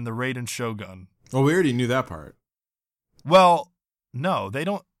other than the Raiden Shogun. Well, we already knew that part. Well, no, they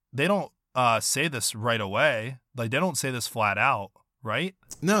don't say this right away. Like, they don't say this flat out, right?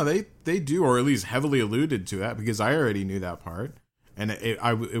 No, they do, or at least heavily alluded to that, because I already knew that part. And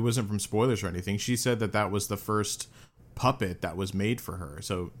it wasn't from spoilers or anything. She said that was the first puppet that was made for her.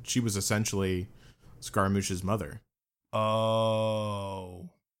 So she was essentially Scaramouche's mother. Oh.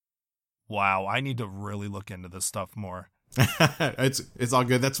 Wow, I need to really look into this stuff more. It's all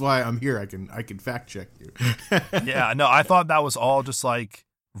good. That's why I'm here. I can fact check you. Yeah, no, I thought that was all just like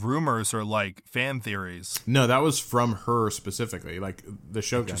rumors or like fan theories. No, that was from her specifically. Like the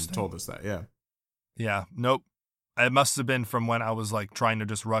Shogun told us that. Yeah. Yeah. Nope. It must have been from when I was like trying to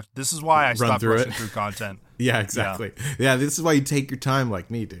just rush. This is why I stopped rushing through content. Yeah, exactly. Yeah, this is why you take your time like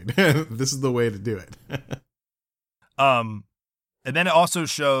me, dude. This is the way to do it. And then it also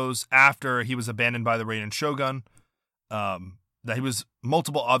shows after he was abandoned by the Raiden Shogun, that he was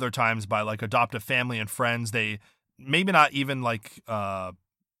multiple other times by like adoptive family and friends. They maybe not even like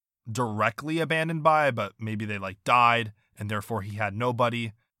directly abandoned by, but maybe they like died and therefore he had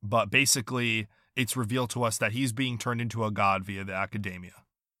nobody. But basically, it's revealed to us that he's being turned into a god via the academia.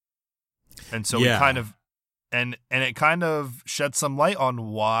 And so we kind of, and it kind of shed some light on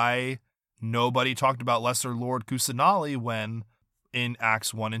why nobody talked about Lesser Lord Kusanali when in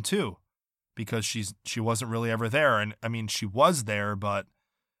Acts 1 and 2, because she wasn't really ever there. And I mean, she was there, but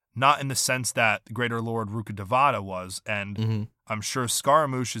not in the sense that the Greater Lord Rukkhadevata was. And I'm sure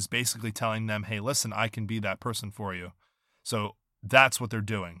Scaramouche is basically telling them, hey, listen, I can be that person for you. So that's what they're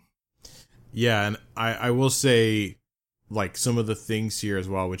doing. Yeah, and I will say, like, some of the things here as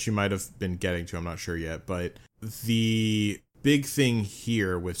well, which you might have been getting to, I'm not sure yet, but the big thing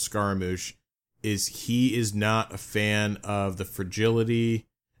here with Scaramouche is he is not a fan of the fragility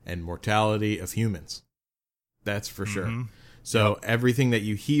and mortality of humans. That's for sure. So everything that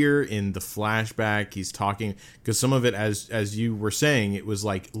you hear in the flashback, he's talking, because some of it, as you were saying, it was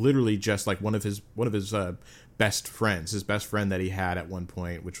like literally just like one of his best friends, his best friend that he had at one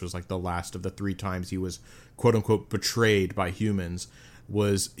point, which was like the last of the 3 times he was quote unquote betrayed by humans,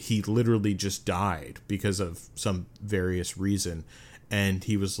 was he literally just died because of some various reason. And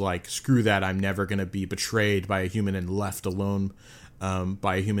he was like, screw that, I'm never going to be betrayed by a human and left alone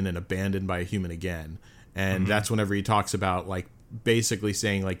by a human and abandoned by a human again. And that's whenever he talks about, like, basically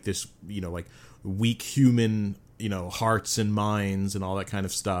saying, like, this, you know, like, weak human, you know, hearts and minds and all that kind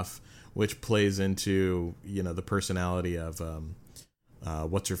of stuff, which plays into, you know, the personality of,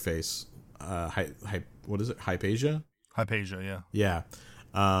 what's-her-face? What is it? Hypatia? Hypatia, yeah.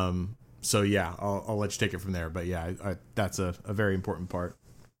 Yeah. So, yeah, I'll let you take it from there. But, yeah, that's a very important part.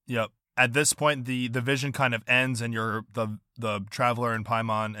 Yep. At this point, the vision kind of ends, and you're the Traveler and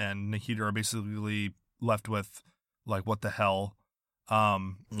Paimon and Nahida are basically left with, like, what the hell.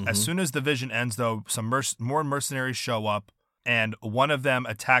 As soon as the vision ends, though, some more mercenaries show up, and one of them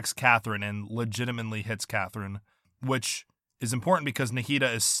attacks Catherine and legitimately hits Catherine, which is important because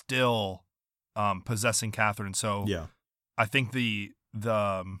Nahida is still possessing Catherine. So yeah. I think the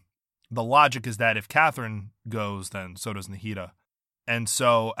logic is that if Catherine goes, then so does Nahida. And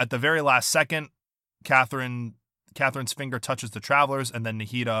so at the very last second, Catherine's finger touches the Traveler's, and then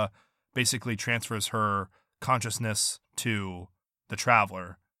Nahida basically transfers her consciousness to the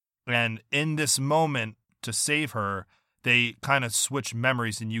Traveler. And in this moment, to save her, they kind of switch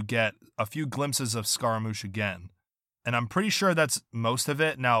memories, and you get a few glimpses of Scaramouche again. And I'm pretty sure that's most of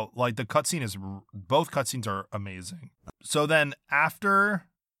it. Now, like, both cutscenes are amazing. So then after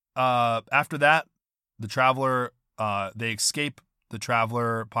that, the Traveler, they escape the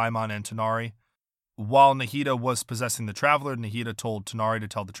Traveler, Paimon, and Tonari. While Nahida was possessing the Traveler, Nahida told Tonari to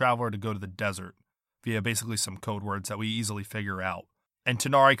tell the Traveler to go to the desert via basically some code words that we easily figure out. And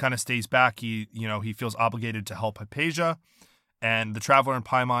Tonari kind of stays back. He feels obligated to help Hypatia, and the Traveler and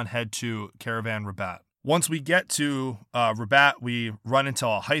Paimon head to Caravan Rabat. Once we get to Rabat, we run into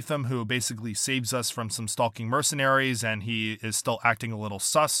Alhaitham, who basically saves us from some stalking mercenaries, and he is still acting a little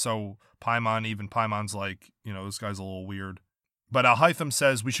sus, so Paimon's like, this guy's a little weird. But Alhaitham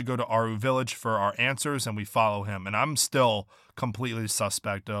says we should go to Aru village for our answers, and we follow him. And I'm still completely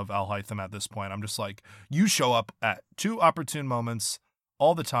suspect of Alhaitham at this point. I'm just like, you show up at 2 opportune moments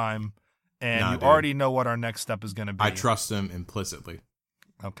all the time, and you already know what our next step is going to be. I trust him implicitly.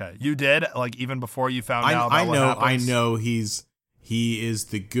 Okay. You did? Like, even before you found out about what happens? I know he is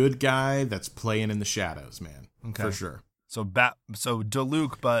the good guy that's playing in the shadows, man. Okay. For sure. So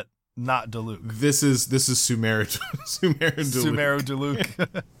Diluc, but not Diluc. This is Sumeru Diluc.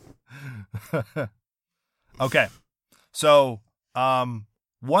 Diluc. Okay. So,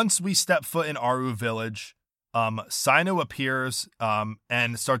 once we step foot in Aru village, Sino appears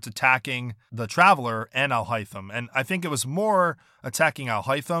and starts attacking the Traveler and Alhaitham. And I think it was more attacking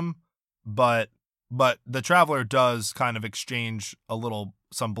Alhaitham, but the Traveler does kind of exchange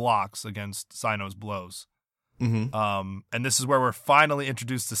some blocks against Sino's blows. And this is where we're finally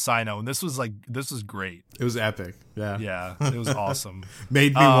introduced to Sino, and this was great. It was epic. Yeah, it was awesome.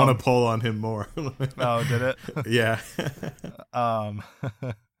 Made me want to pull on him more. Oh, did it? Yeah.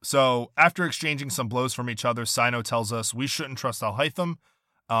 So after exchanging some blows from each other, Sino tells us we shouldn't trust Alhaitham,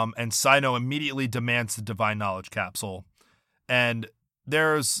 and Sino immediately demands the Divine Knowledge Capsule. And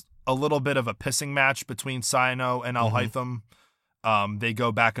there's a little bit of a pissing match between Sino and Alhaitham. They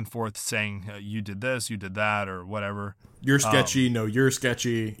go back and forth saying, you did this, you did that, or whatever. You're sketchy. No, you're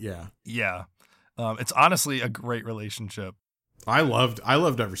sketchy. Yeah. Yeah. It's honestly a great relationship. I loved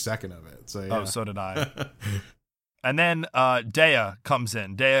every second of it. So yeah. Oh, so did I. And then Dea comes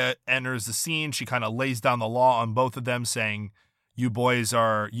in. Dea enters the scene. She kind of lays down the law on both of them, saying,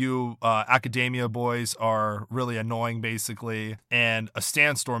 academia boys are really annoying, basically. And a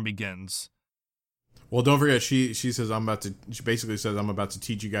sandstorm begins. Well, don't forget, she basically says, I'm about to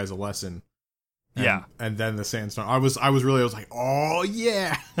teach you guys a lesson. And then the sandstorm. I was like, oh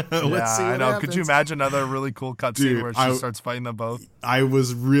yeah. Let's see what happens. Could you imagine another really cool cutscene where she starts fighting them both? I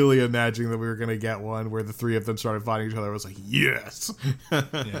was really imagining that we were going to get one where the three of them started fighting each other. I was like, yes.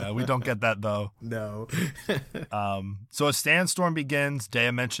 Yeah, we don't get that though. No. So a sandstorm begins.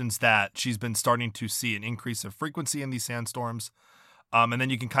 Dea mentions that she's been starting to see an increase of frequency in these sandstorms. And then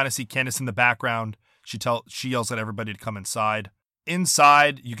you can kind of see Candace in the background. She yells at everybody to come inside.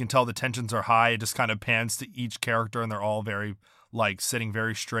 Inside, you can tell the tensions are high. It just kind of pans to each character, and they're all very, sitting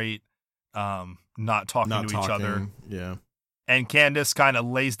very straight, not talking to each other. Yeah. And Candace kind of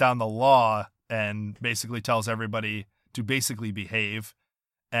lays down the law and basically tells everybody to basically behave.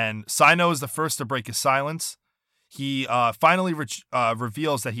 And Sino is the first to break his silence. He finally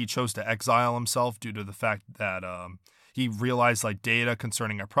reveals that he chose to exile himself due to the fact that he realized, data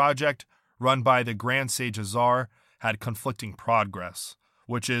concerning a project run by the Grand Sage Azar had conflicting progress,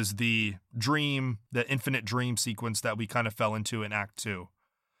 which is the infinite dream sequence that we kind of fell into in Act 2.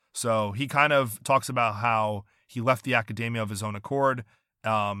 So he kind of talks about how he left the academia of his own accord,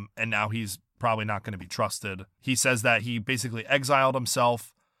 and now he's probably not going to be trusted. He says that he basically exiled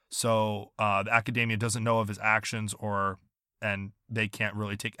himself, so the academia doesn't know of his actions, and they can't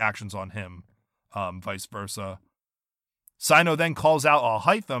really take actions on him, vice versa. Sino then calls out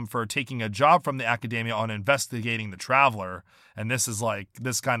Alhaitham for taking a job from the academia on investigating the Traveler, and this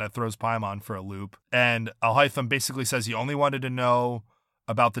kind of throws Paimon for a loop. And Alhaitham basically says he only wanted to know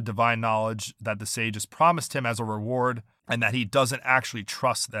about the divine knowledge that the sages promised him as a reward, and that he doesn't actually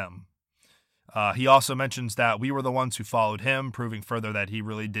trust them. He also mentions that we were the ones who followed him, proving further that he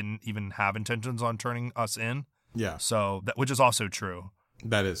really didn't even have intentions on turning us in. Yeah. So which is also true.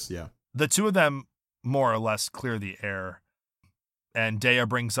 That is, yeah. The two of them more or less clear the air. And Dea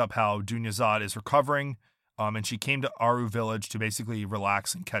brings up how Dunyazad is recovering, and she came to Aru village to basically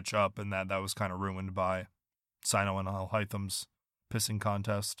relax and catch up, and that was kind of ruined by Sino and Alhaitham's pissing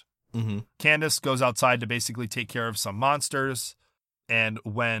contest. Mm-hmm. Candace goes outside to basically take care of some monsters, and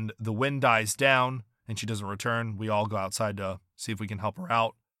when the wind dies down and she doesn't return, we all go outside to see if we can help her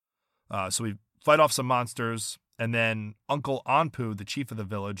out. So we fight off some monsters, and then Uncle Anpu, the chief of the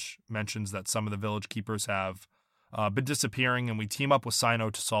village, mentions that some of the village keepers have been disappearing, and we team up with Sino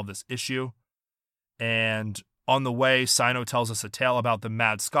to solve this issue. And on the way, Sino tells us a tale about the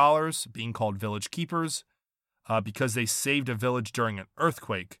mad scholars being called village keepers because they saved a village during an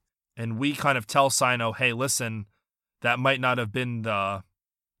earthquake. And we kind of tell Sino, hey, listen, that might not have been the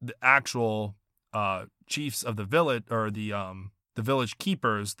actual chiefs of the village, or the village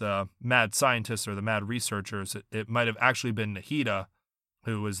keepers, the mad scientists or the mad researchers. It might have actually been Nahida,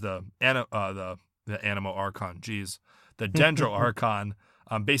 who was the Animo Archon, the Dendro Archon,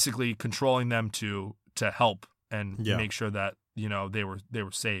 basically controlling them to help and make sure that they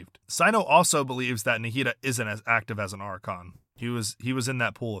were saved. Sino also believes that Nahida isn't as active as an Archon. He was in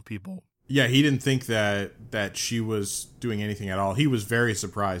that pool of people. Yeah, he didn't think that she was doing anything at all. He was very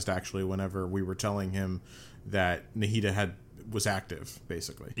surprised, actually, whenever we were telling him that Nahida was active,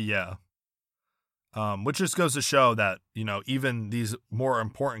 basically. Yeah. Which just goes to show that even these more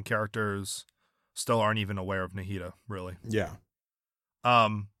important characters still aren't even aware of Nahida, really. Yeah.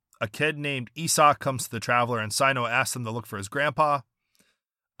 A kid named Isak comes to the Traveler, and Sino asks him to look for his grandpa.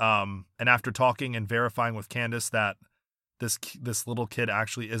 And after talking and verifying with Candace that this little kid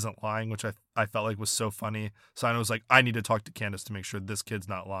actually isn't lying, which I felt like was so funny, Sino was like, I need to talk to Candace to make sure this kid's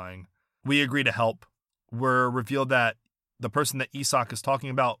not lying. We agree to help. We're revealed that the person that Isak is talking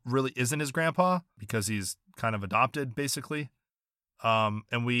about really isn't his grandpa, because he's kind of adopted, basically.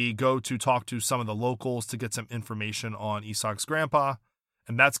 And we go to talk to some of the locals to get some information on Isak's grandpa.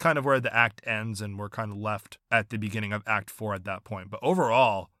 And that's kind of where the act ends, and we're kind of left at the beginning of Act 4 at that point. But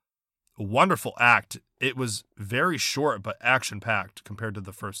overall, a wonderful act. It was very short, but action-packed compared to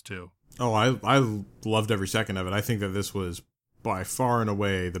the first two. Oh, I loved every second of it. I think that this was by far and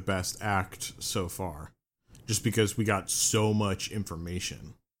away the best act so far. Just because we got so much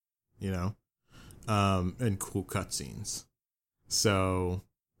information, and cool cutscenes. So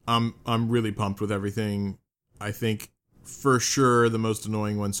I'm really pumped with everything. I think for sure the most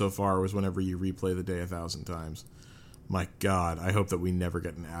annoying one so far was whenever you replay the day 1,000 times. My God, I hope that we never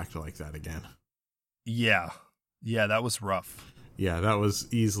get an act like that again. Yeah, that was rough. Yeah, that was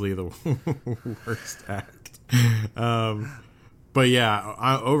easily the worst act. But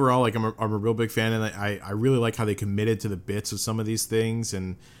yeah, overall, like I'm a real big fan, and I really like how they committed to the bits of some of these things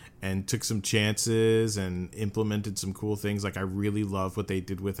and took some chances and implemented some cool things. Like I really love what they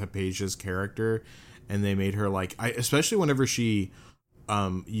did with Hypatia's character, and they made her like especially whenever she,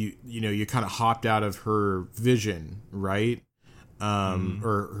 you kind of hopped out of her vision, right,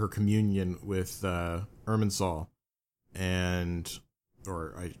 or her communion with Irminsul,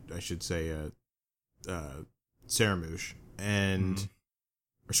 or I should say Scaramouche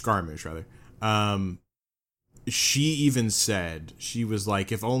or Scaramouche rather. She even said, she was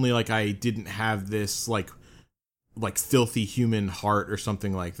like, if only like I didn't have this like filthy human heart or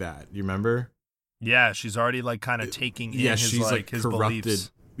something like that. You remember? Yeah, she's already like kind of taking in his she's like his corrupted.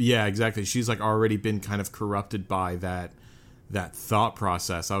 beliefs. Yeah, exactly. She's like already been kind of corrupted by that thought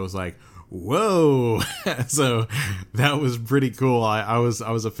process. I was like, whoa. So that was pretty cool. I was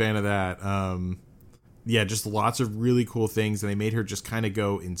a fan of that. Yeah, just lots of really cool things, and they made her just kind of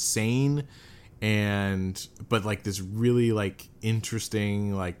go insane, but like this really like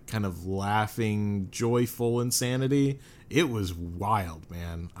interesting, like kind of laughing, joyful insanity. It was wild,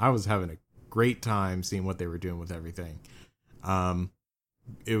 man. I was having a great time seeing what they were doing with everything.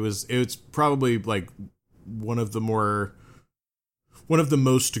 It's probably like one of the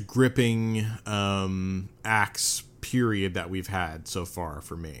most gripping acts period that we've had so far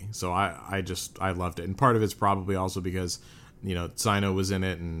for me. So I loved it, and part of it's probably also because Sino was in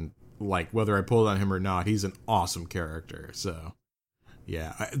it, and like whether I pulled on him or not, he's an awesome character. So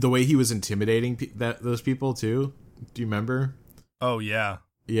yeah, the way he was intimidating those people too. Do you remember? Oh yeah.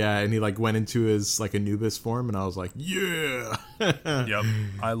 Yeah, and he like went into his like Anubis form, and I was like, yeah. Yep,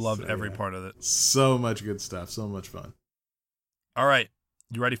 I loved every part of it. So much good stuff, so much fun. All right,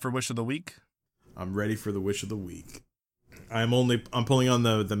 you ready for Wish of the Week? I'm ready for the Wish of the Week. I'm pulling on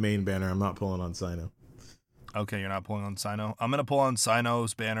the main banner. I'm not pulling on Sino. Okay, you're not pulling on Sino. I'm gonna pull on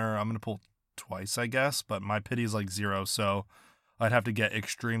Sino's banner. I'm gonna pull twice, I guess, but my pity is like 0, so I'd have to get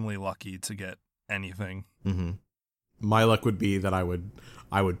extremely lucky to get anything. Mm-hmm. My luck would be that I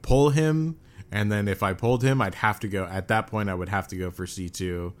would pull him, and then if I pulled him, I'd have to go. At that point, I would have to go for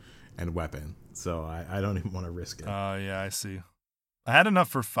C2 and weapon. So I don't even want to risk it. Yeah, I see. I had enough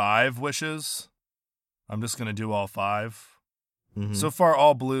for 5 wishes. I'm just gonna do all 5. Mm-hmm. So far,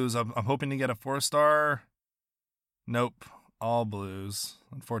 all blues. I'm hoping to get a 4-star. Nope, all blues.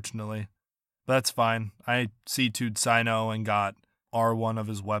 Unfortunately, but that's fine. I C2'd Sino and got R1 of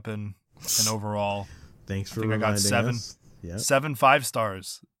his weapon, and overall. Thanks for reminding us. I got 7. Yep. 7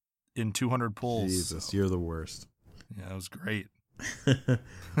 5-stars in 200 pulls. Jesus, so. You're the worst. Yeah, that was great.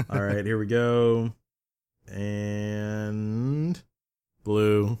 All right, here we go. And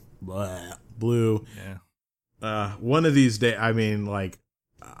blue. Blah. Blue. Yeah. One of these days, I mean, like,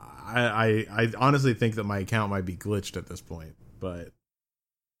 I honestly think that my account might be glitched at this point, but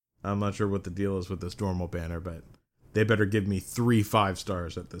I'm not sure what the deal is with this normal banner, but they better give me 3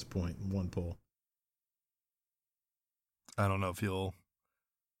 5-stars at this point in one pull. I don't know if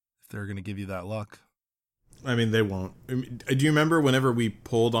they're going to give you that luck. I mean, they won't. I mean, do you remember whenever we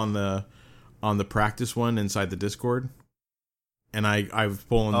pulled on the practice one inside the Discord? And I was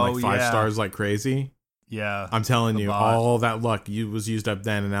pulling like 5 stars like crazy. Yeah. I'm telling you, bot. all that luck was used up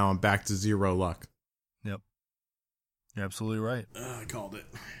then, and now I'm back to 0 luck. Yep. You're absolutely right. I called it.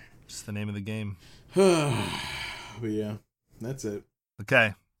 Just the name of the game. But yeah, that's it.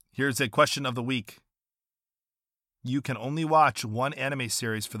 Okay. Here's a question of the week. You can only watch one anime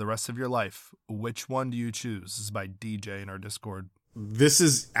series for the rest of your life. Which one do you choose? This is by DJ in our Discord. This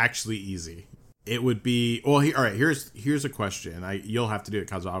is actually easy. It would be all right. Here's a question. You'll have to do it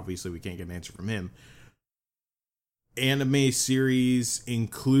because obviously we can't get an answer from him. Anime series,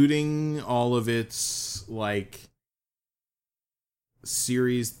 including all of its like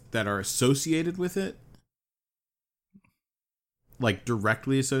series that are associated with it, like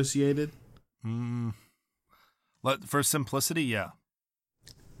directly associated. For simplicity, yeah.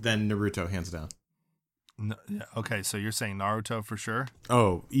 Then Naruto, hands down. No, yeah. Okay, so you're saying Naruto for sure?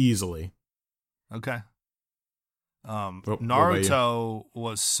 Oh, easily. Okay. Naruto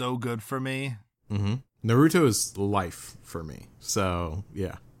was so good for me. Mm-hmm. Naruto is life for me. So,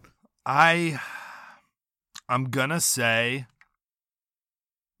 yeah. I'm gonna say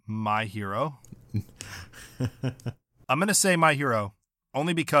My Hero. I'm gonna say My Hero.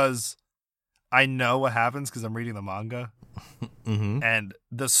 Only because I know what happens because I'm reading the manga. Mm-hmm. And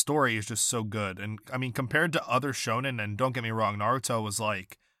the story is just so good. And I mean, compared to other shonen, and don't get me wrong, Naruto was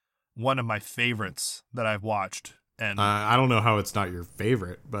like one of my favorites that I've watched. And I don't know how it's not your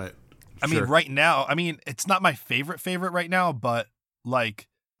favorite, but I mean, right now, it's not my favorite right now, but like,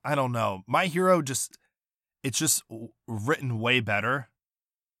 I don't know. My Hero just, it's just written way better.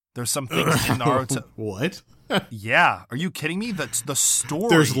 There's some things in Naruto. What? Yeah, are you kidding me? That's the story.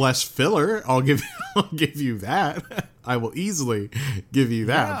 There's less filler. I'll give you that. I will easily give you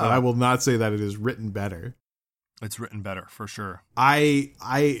that, but I will not say that it is written better. It's written better for sure.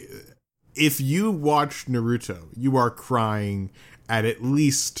 If you watch Naruto, you are crying at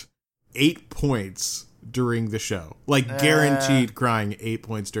least 8 points during the show, like guaranteed crying 8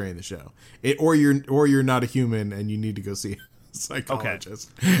 points during the show. Or you're not a human and you need to go see a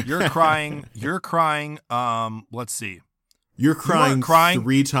psychologist. Okay. You're crying. Let's see. You're crying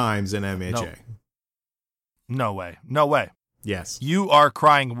 3 times in MHA. No way. Yes. You are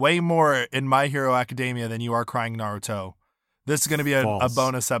crying way more in My Hero Academia than you are crying Naruto. This is going to be a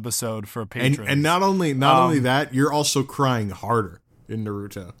bonus episode for patrons. And not only that, you're also crying harder in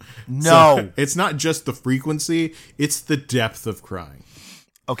Naruto. No. So it's not just the frequency, it's the depth of crying.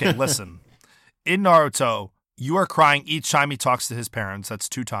 Okay, listen. In Naruto, you are crying each time he talks to his parents. That's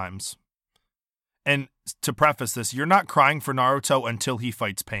 2 times. And to preface this, you're not crying for Naruto until he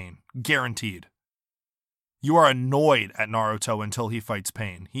fights Pain. Guaranteed. You are annoyed at Naruto until he fights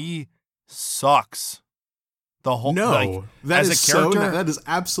Pain. He sucks. The whole that is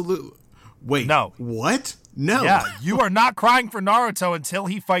absolute. Wait, no, what? No, yeah, you are not crying for Naruto until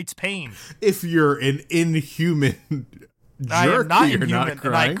he fights Pain. If you're an inhuman jerk, I am not you're inhuman, not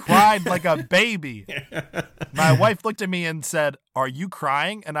crying. and I cried like a baby. My wife looked at me and said, "Are you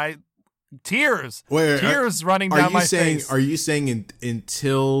crying?" And tears running down my face. Are you saying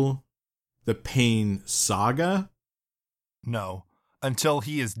until the Pain saga? No. Until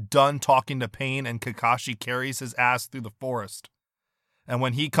he is done talking to Pain and Kakashi carries his ass through the forest. And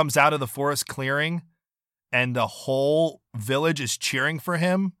when he comes out of the forest clearing and the whole village is cheering for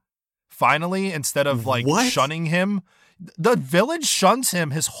him, finally, instead of shunning him, the village shuns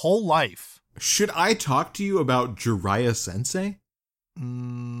him his whole life. Should I talk to you about Jiraiya Sensei?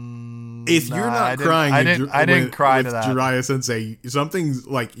 If you're not crying, I didn't cry to that. Jiraiya Sensei, something's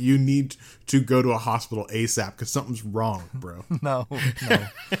like you need to go to a hospital ASAP because something's wrong, bro. No.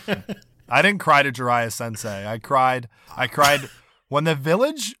 I didn't cry to Jiraiya Sensei. I cried when the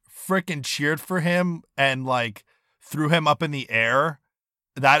village freaking cheered for him and threw him up in the air.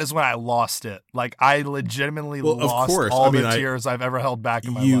 That is when I lost it. I legitimately lost all the tears I've ever held back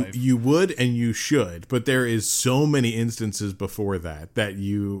in my life. You would and you should, but there is so many instances before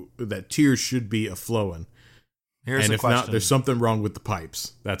that tears should be a flowing. Here's and a if question. not, there's something wrong with the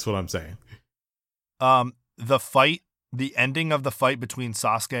pipes. That's what I'm saying. The ending of the fight between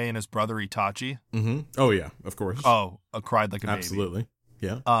Sasuke and his brother Itachi. Mm-hmm. Oh yeah, of course. Oh, I cried like a baby. Absolutely.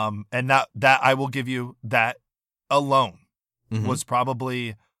 Yeah. And that I will give you that alone. Mm-hmm. Was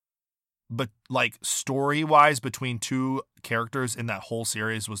probably, but story-wise, between 2 characters in that whole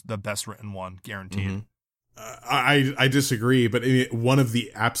series was the best written one, guaranteed. Mm-hmm. I disagree, but one of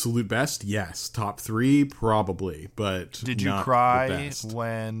the absolute best, yes. Top 3, probably, but did you cry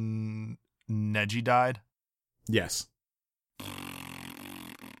when Neji died? Yes.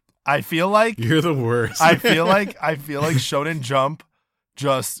 I feel like you're the worst. I feel like Shonen Jump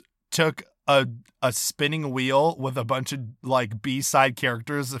just took a spinning wheel with a bunch of B-side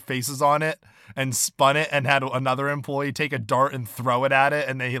characters' faces on it and spun it and had another employee take a dart and throw it at it,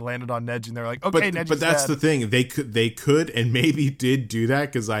 and they landed on Neji and they're like, okay, Neji's but that's dead. The thing, they could and maybe did do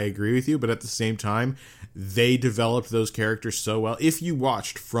that, because I agree with you, but at the same time they developed those characters so well. If you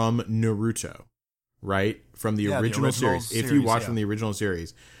watched from Naruto, right, from the original series, if you watched from the original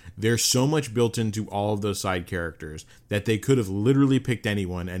series, there's so much built into all of those side characters that they could have literally picked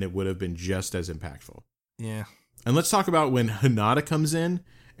anyone and it would have been just as impactful. Yeah. And let's talk about when Hinata comes in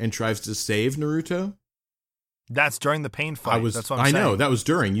and tries to save Naruto. That's during the Pain fight. That's what I'm saying. I know, that was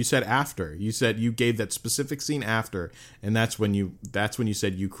during. You said after. You said you gave that specific scene after, and that's when you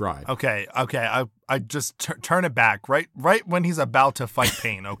said you cried. Okay. I just turn it back right when he's about to fight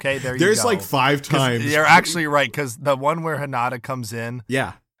Pain. Okay, there you go. There's 5 times. You're actually right, because the one where Hinata comes in,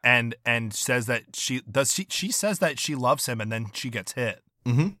 yeah, and says that she says that she loves him, and then she gets hit.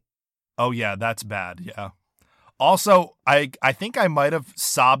 Mm-hmm. Oh yeah, that's bad. Yeah. Also, I think I might have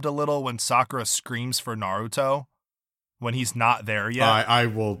sobbed a little when Sakura screams for Naruto when he's not there yet. I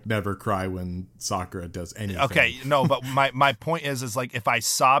will never cry when Sakura does anything. Okay, no, but my point is if I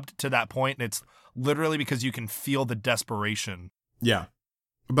sobbed to that point, it's literally because you can feel the desperation. Yeah.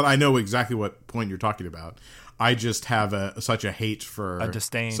 But I know exactly what point you're talking about. I just have such a hate for a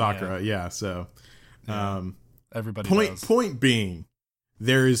disdain, Sakura. Yeah, so everybody does. Point being,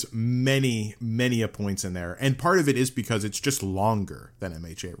 there's many points in there, and part of it is because it's just longer than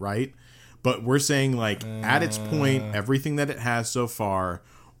MHA, right? But we're saying at its point, everything that it has so far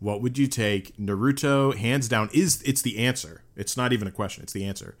what would you take? Naruto, hands down, it's the answer. It's not even a question. It's the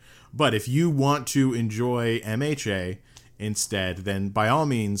answer. But if you want to enjoy MHA instead, then by all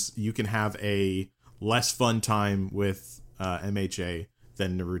means, you can have a less fun time with MHA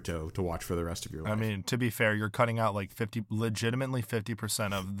than Naruto to watch for the rest of your life. I mean, to be fair, you're cutting out like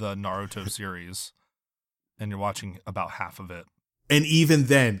 50% of the Naruto series, and you're watching about half of it. And even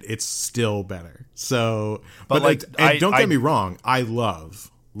then, it's still better. So, but like, don't get me wrong, I love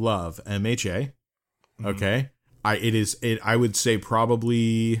MHA. Okay, I would say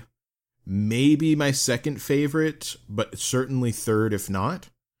probably maybe my second favorite, but certainly third if not.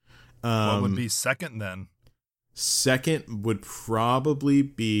 What would be second then? Second would probably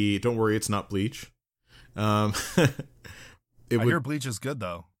be. Don't worry, it's not Bleach. I hear Bleach is good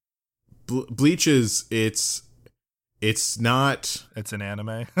though. Bleach is it's not. It's an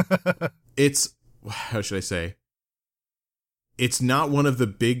anime. It's, how should I say? It's not one of the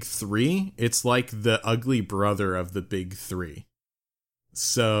big three. It's like the ugly brother of the big three.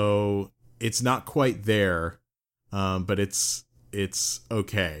 So it's not quite there, but it's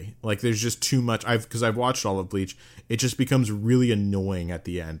okay. Like there's just too much. Because I've watched all of Bleach. It just becomes really annoying at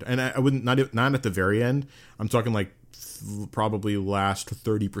the end, and I wouldn't not at the very end. I'm talking like probably last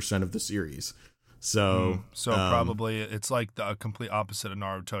 30% of the series. So probably it's like the complete opposite of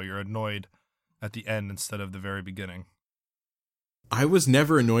Naruto. You're annoyed at the end instead of the very beginning. I was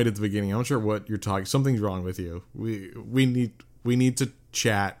never annoyed at the beginning. I'm not sure what you're talking. Something's wrong with you. We need to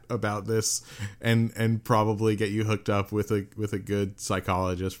chat about this and probably get you hooked up with a good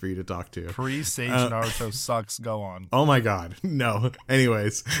psychologist for you to talk to. Pre-Sage Naruto sucks. Go on. Oh my god. No.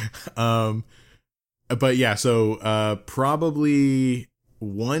 Anyways, but yeah. So probably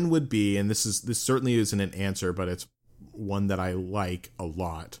one would be, and this certainly isn't an answer, but it's one that I like a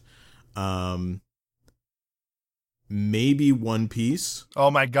lot. Maybe One Piece. Oh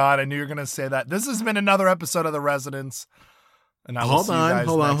my god, I knew you were gonna say that. This has been another episode of The Residence. And I will see you guys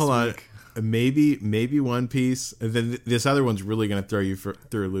next week. Maybe One Piece. And then this other one's really gonna throw you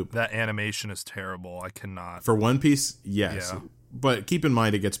through a loop. That animation is terrible. I cannot. For One Piece, yes. Yeah. But keep in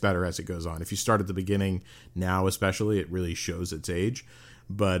mind it gets better as it goes on. If you start at the beginning now, especially, it really shows its age.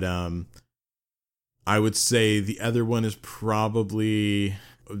 But I would say the other one is probably,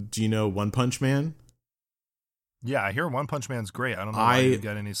 do you know One Punch Man? Yeah, I hear One Punch Man's great. I don't know why you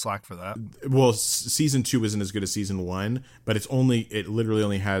get any slack for that. Well, season 2 isn't as good as season 1, but it literally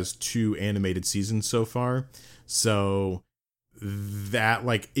only has 2 animated seasons so far. So that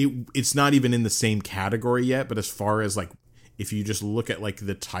it's not even in the same category yet, but as far as like if you just look at like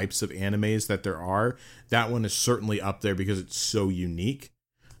the types of animes that there are, that one is certainly up there because it's so unique.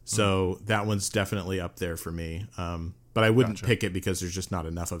 So that one's definitely up there for me. But I wouldn't pick it because there's just not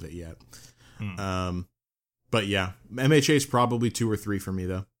enough of it yet. But yeah, MHA is probably 2 or 3 for me,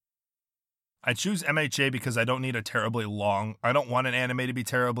 though. I choose MHA because I don't need a terribly long. I don't want an anime to be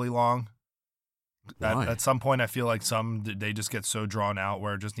terribly long. At some point, I feel like they just get so drawn out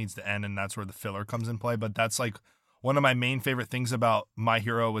where it just needs to end, and that's where the filler comes in play. But that's like one of my main favorite things about My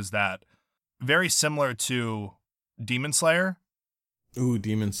Hero is that very similar to Demon Slayer. Ooh,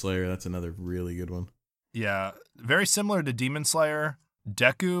 Demon Slayer. That's another really good one. Yeah, very similar to Demon Slayer.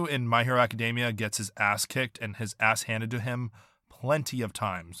 Deku in My Hero Academia gets his ass kicked and his ass handed to him plenty of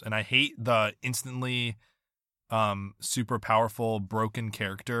times. And I hate the instantly super powerful broken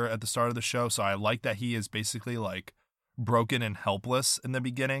character at the start of the show. So I like that he is basically like broken and helpless in the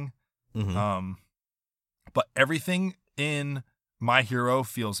beginning. Mm-hmm. But everything in My Hero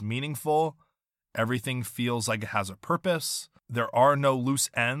feels meaningful. Everything feels like it has a purpose. There are no loose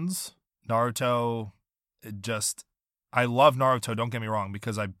ends. Naruto, I love Naruto, don't get me wrong,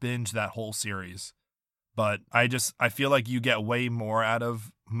 because I binged that whole series. But I feel like you get way more out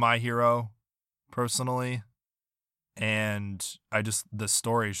of My Hero, personally. And the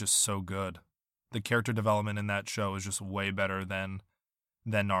story is just so good. The character development in that show is just way better than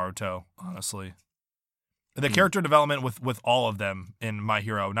Naruto, honestly. The character development with all of them in My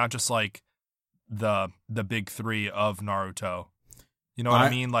Hero, not just like the big 3 of Naruto. You know what I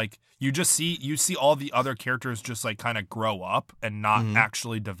mean? Like you see all the other characters just like kind of grow up and not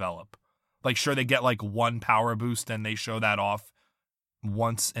actually develop. Like sure they get like one power boost and they show that off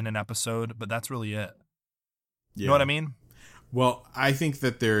once in an episode, but that's really it. Yeah. You know what I mean? Well, I think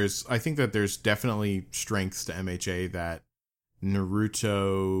that there's definitely strengths to MHA that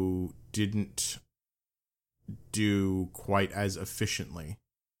Naruto didn't do quite as efficiently.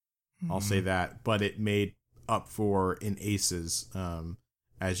 I'll say that, but it made up for in aces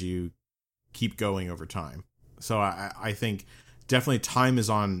as you keep going over time. So I think definitely time is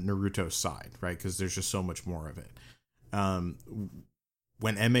on Naruto's side, right? Because there's just so much more of it.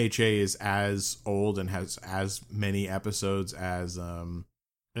 when MHA is as old and has as many episodes as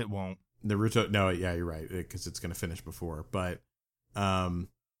it won't. Naruto. No, yeah, you're right, because it's going to finish before. But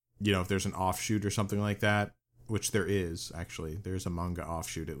if there's an offshoot or something like that, which there is actually, there's a manga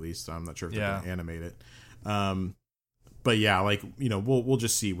offshoot at least. So I'm not sure if they're going to animate it. But yeah, we'll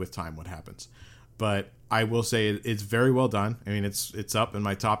just see with time what happens. But I will say it's very well done. I mean, it's up in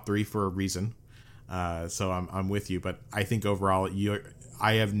my top 3 for a reason. So I'm with you. But I think overall,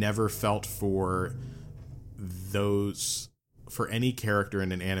 I have never felt for any character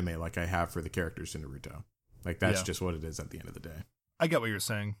in an anime like I have for the characters in Naruto. Like, that's just what it is at the end of the day. I get what you're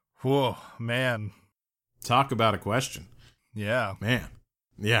saying. Whoa, man. Talk about a question. Yeah. Man.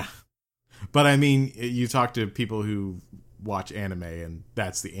 Yeah. But I mean, you talk to people who watch anime, and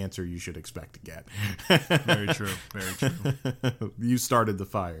that's the answer you should expect to get. Very true. Very true. You started the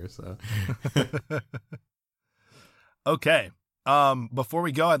fire, so. Okay. Before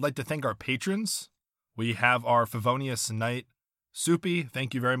we go, I'd like to thank our patrons. We have our Favonius Knight, Soupy.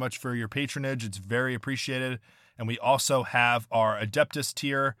 Thank you very much for your patronage. It's very appreciated. And we also have our Adeptus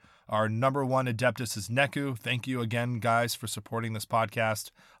tier. Our number 1 Adeptus is Neku. Thank you again, guys, for supporting this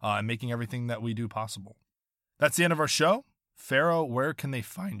podcast and making everything that we do possible. That's the end of our show. Pharaoh, where can they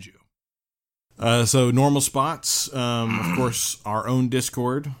find you? So normal spots, of course, our own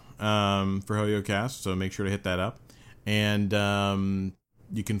Discord for HoYoCast, so make sure to hit that up. And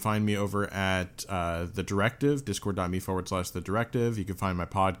you can find me over at The Directive, discord.me/The Directive. You can find my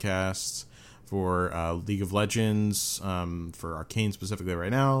podcasts for League of Legends, for Arcane specifically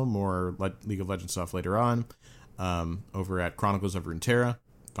right now, more League of Legends stuff later on, over at Chronicles of Runeterra,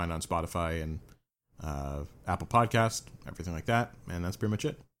 find on Spotify and Apple Podcast, everything like that, and that's pretty much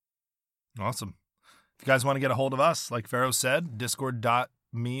it. Awesome. If you guys want to get a hold of us, like Pharaoh said,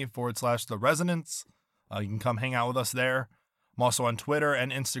 discord.me/The Resonance. You can come hang out with us there. I'm also on Twitter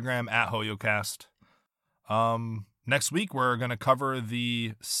and Instagram at HoYoCast. Next week, we're going to cover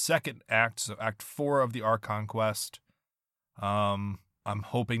the second act, so Act 4 of the Archon Quest. I'm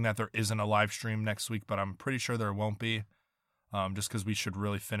hoping that there isn't a live stream next week, but I'm pretty sure there won't be, just because we should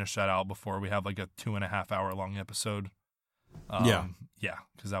really finish that out before we have like a 2.5 hour long episode. Yeah,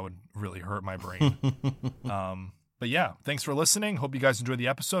 because that would really hurt my brain. But yeah, thanks for listening. Hope you guys enjoyed the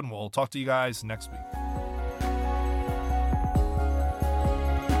episode, and we'll talk to you guys next week.